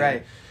goodbye.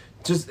 Right.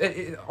 Just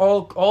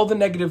all the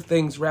negative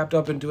things wrapped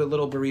up into a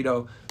little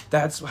burrito.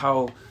 That's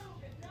how.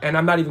 And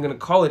I'm not even going to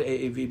call it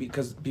AAV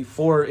because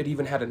before it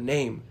even had a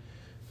name,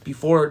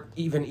 before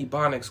even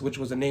Ebonics, which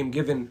was a name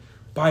given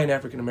by an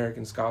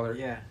African-American scholar,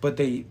 but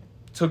they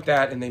took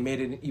that and they made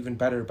it even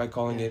better by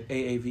calling it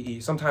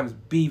AAVE, sometimes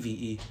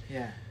BVE.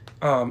 Yeah.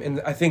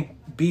 And I think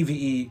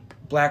BVE,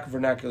 Black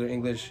Vernacular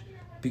English,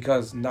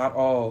 because not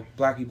all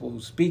Black people who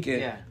speak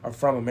it are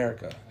from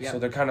America. Yep. So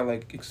they're kind of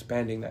like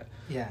expanding that.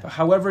 Yeah. But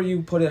however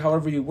you put it,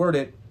 however you word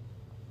it,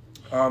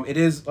 it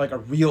is like a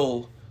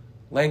real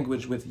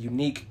language with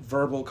unique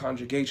verbal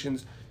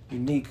conjugations,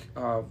 unique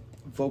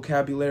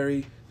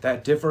vocabulary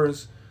that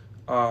differs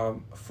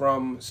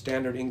from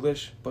standard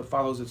English, but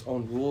follows its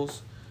own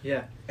rules.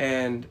 Yeah.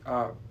 And,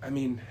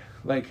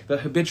 like, the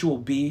habitual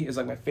be is,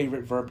 like, my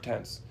favorite verb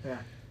tense. Yeah.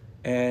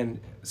 And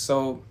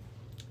so,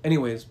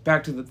 anyways,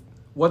 back to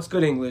What's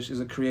Good English is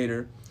a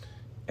creator,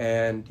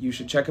 and you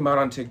should check him out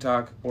on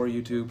TikTok or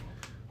YouTube.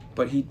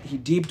 But he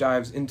deep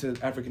dives into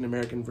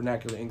African-American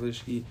vernacular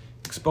English. He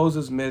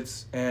exposes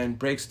myths and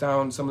breaks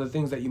down some of the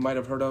things that you might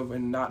have heard of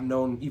and not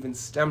known even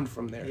stemmed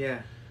from there.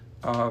 Yeah.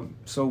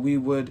 So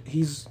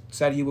he's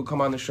said he would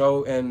come on the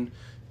show and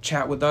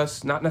chat with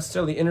us, not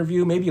necessarily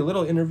interview, maybe a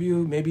little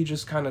interview, maybe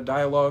just kind of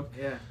dialogue.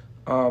 Yeah.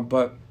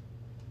 But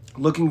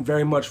looking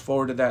very much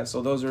forward to that.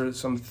 So those are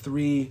some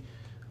 3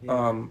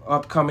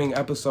 upcoming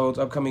episodes,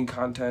 upcoming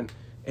content.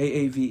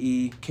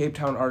 AAVE, Cape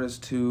Town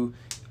Artist 2,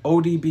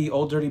 ODB,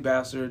 Old Dirty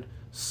Bastard,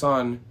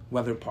 Sun,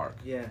 Weather Park.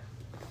 Yeah,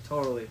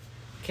 totally.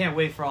 Can't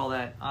wait for all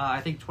that.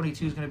 I think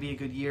 22 is going to be a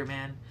good year,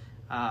 man.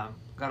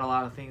 Got a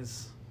lot of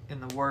things in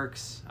the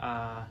works.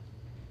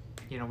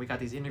 We got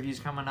these interviews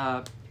coming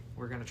up.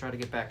 We're going to try to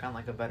get back on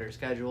like a better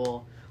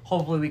schedule.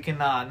 Hopefully we can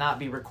not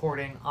be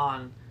recording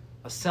on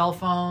a cell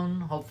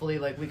phone. Hopefully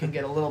like we can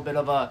get a little bit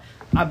of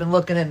I've been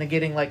looking into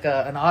getting like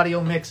an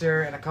audio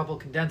mixer and a couple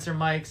condenser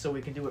mics so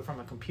we can do it from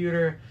a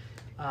computer.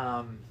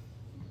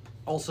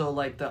 Also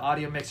like the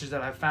audio mixers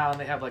that I found,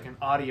 they have like an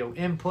audio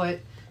input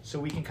so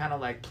we can kind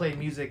of like play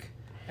music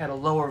at a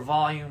lower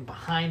volume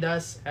behind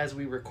us as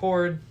we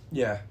record.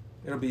 Yeah.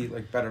 It'll be,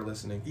 like, better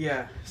listening.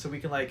 Yeah, so we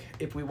can, like,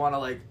 if we want to,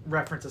 like,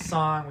 reference a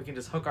song, we can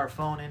just hook our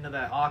phone into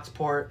that aux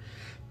port,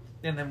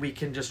 and then we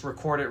can just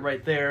record it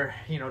right there,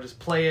 just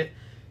play it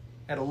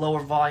at a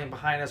lower volume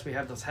behind us. We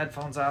have those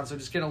headphones on, so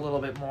just get a little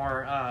bit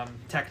more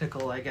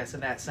technical, I guess,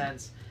 in that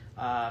sense.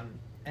 And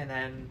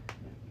then,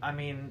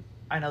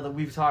 I know that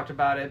we've talked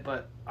about it,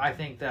 but I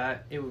think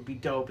that it would be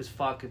dope as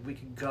fuck if we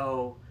could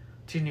go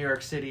to New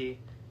York City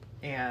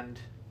and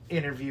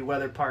interview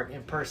Weather Park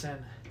in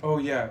person. Oh,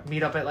 yeah.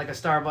 Meet up at like a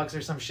Starbucks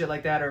or some shit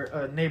like that, or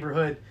a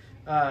neighborhood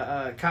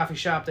coffee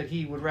shop that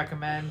he would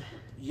recommend.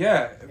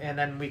 Yeah. And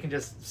then we can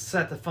just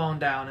set the phone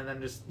down and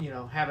then just,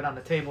 have it on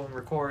the table and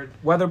record.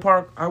 Weather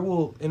Park, I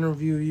will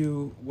interview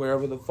you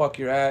wherever the fuck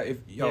you're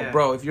at.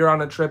 Bro, if you're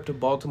on a trip to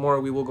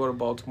Baltimore, we will go to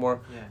Baltimore.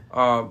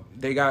 Yeah.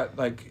 They got,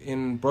 like,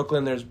 in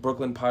Brooklyn, there's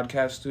Brooklyn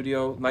Podcast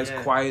Studio. Nice,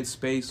 quiet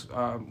space.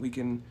 We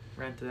can...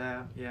 Rent it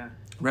out, yeah.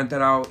 Rent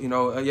that out,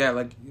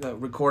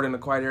 record in a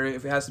quiet area.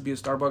 If it has to be a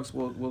Starbucks,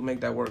 we'll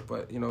make that work.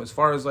 But, as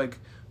far as, like...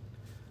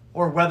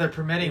 Or weather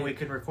permitting, we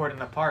can record in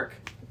the park.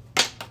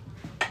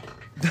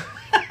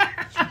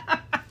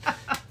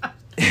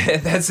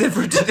 That's it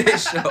for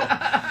today's show.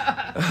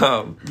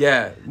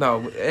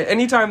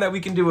 Anytime that we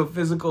can do a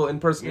physical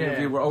in-person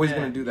interview, we're always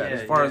going to do that.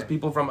 As far as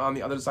people from on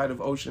the other side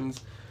of oceans,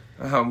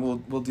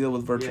 we'll deal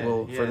with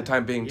virtual for the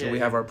time being until we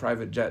have our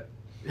private jet.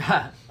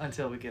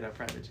 Until we get our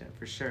private jet,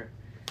 for sure.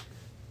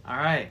 All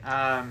right.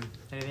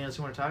 Anything else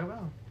you want to talk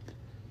about?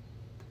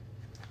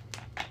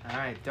 All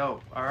right,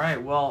 dope. All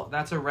right, well,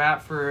 that's a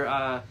wrap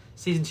for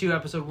season 2,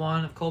 episode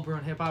 1 of Cold Brew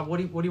and Hip Hop. What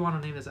do you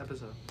want to name this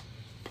episode?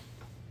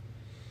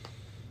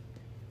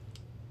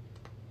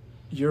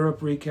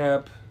 Europe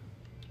recap.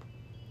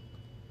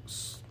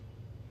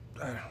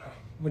 I don't know.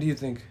 What do you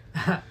think?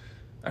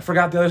 I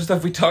forgot the other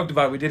stuff we talked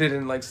about. We did it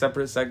in like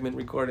separate segment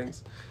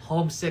recordings.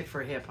 Homesick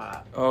for Hip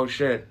Hop. Oh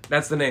shit,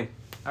 that's the name.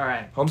 All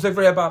right. Homesick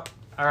for Hip Hop.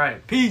 All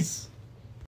right. Peace.